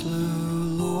Akatosh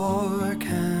slew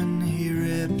Lorcan, he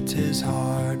ripped his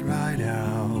heart right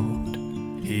out.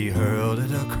 He hurled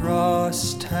it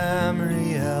across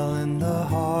Tamriel, and the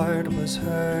heart was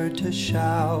heard to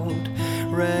shout,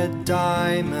 red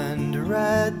diamond,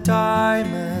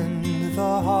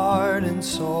 the heart and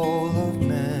soul of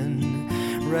men.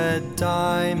 Red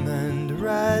diamond,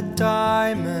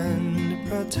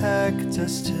 protect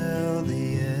us till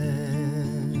the end.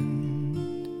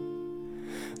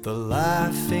 The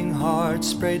laughing heart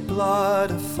sprayed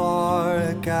blood afar,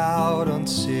 a gout on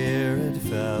Seer it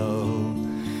fell,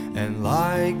 and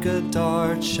like a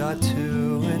dart shot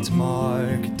to its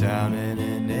mark down in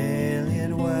an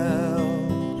alien well.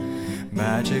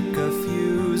 Magic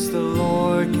effused the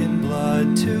Lorcan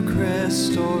blood to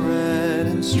crystal red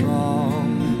and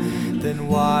strong. Then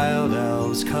wild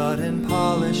elves cut and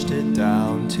polished it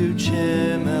down to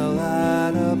Chimel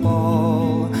at a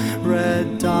ball.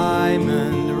 Red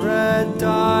diamond,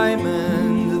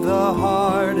 the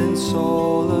heart and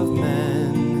soul of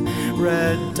men.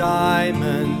 Red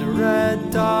diamond,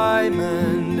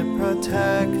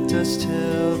 protect us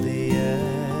till the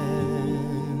end.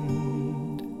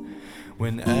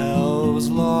 When elves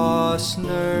lost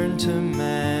Nirn to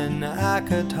men,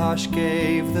 Akatosh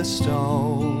gave the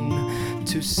stone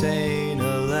to Saint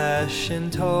Alesh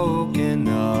in token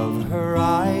of her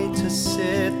right to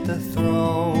sit the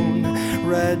throne.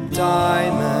 Red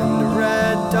diamond,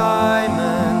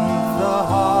 the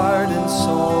heart and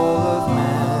soul of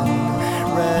men.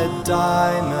 Red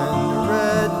diamond,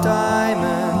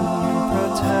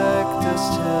 protect us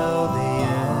till the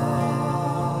end.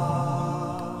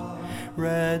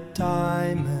 Red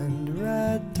diamond,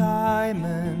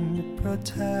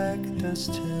 protect us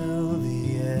till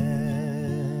the end.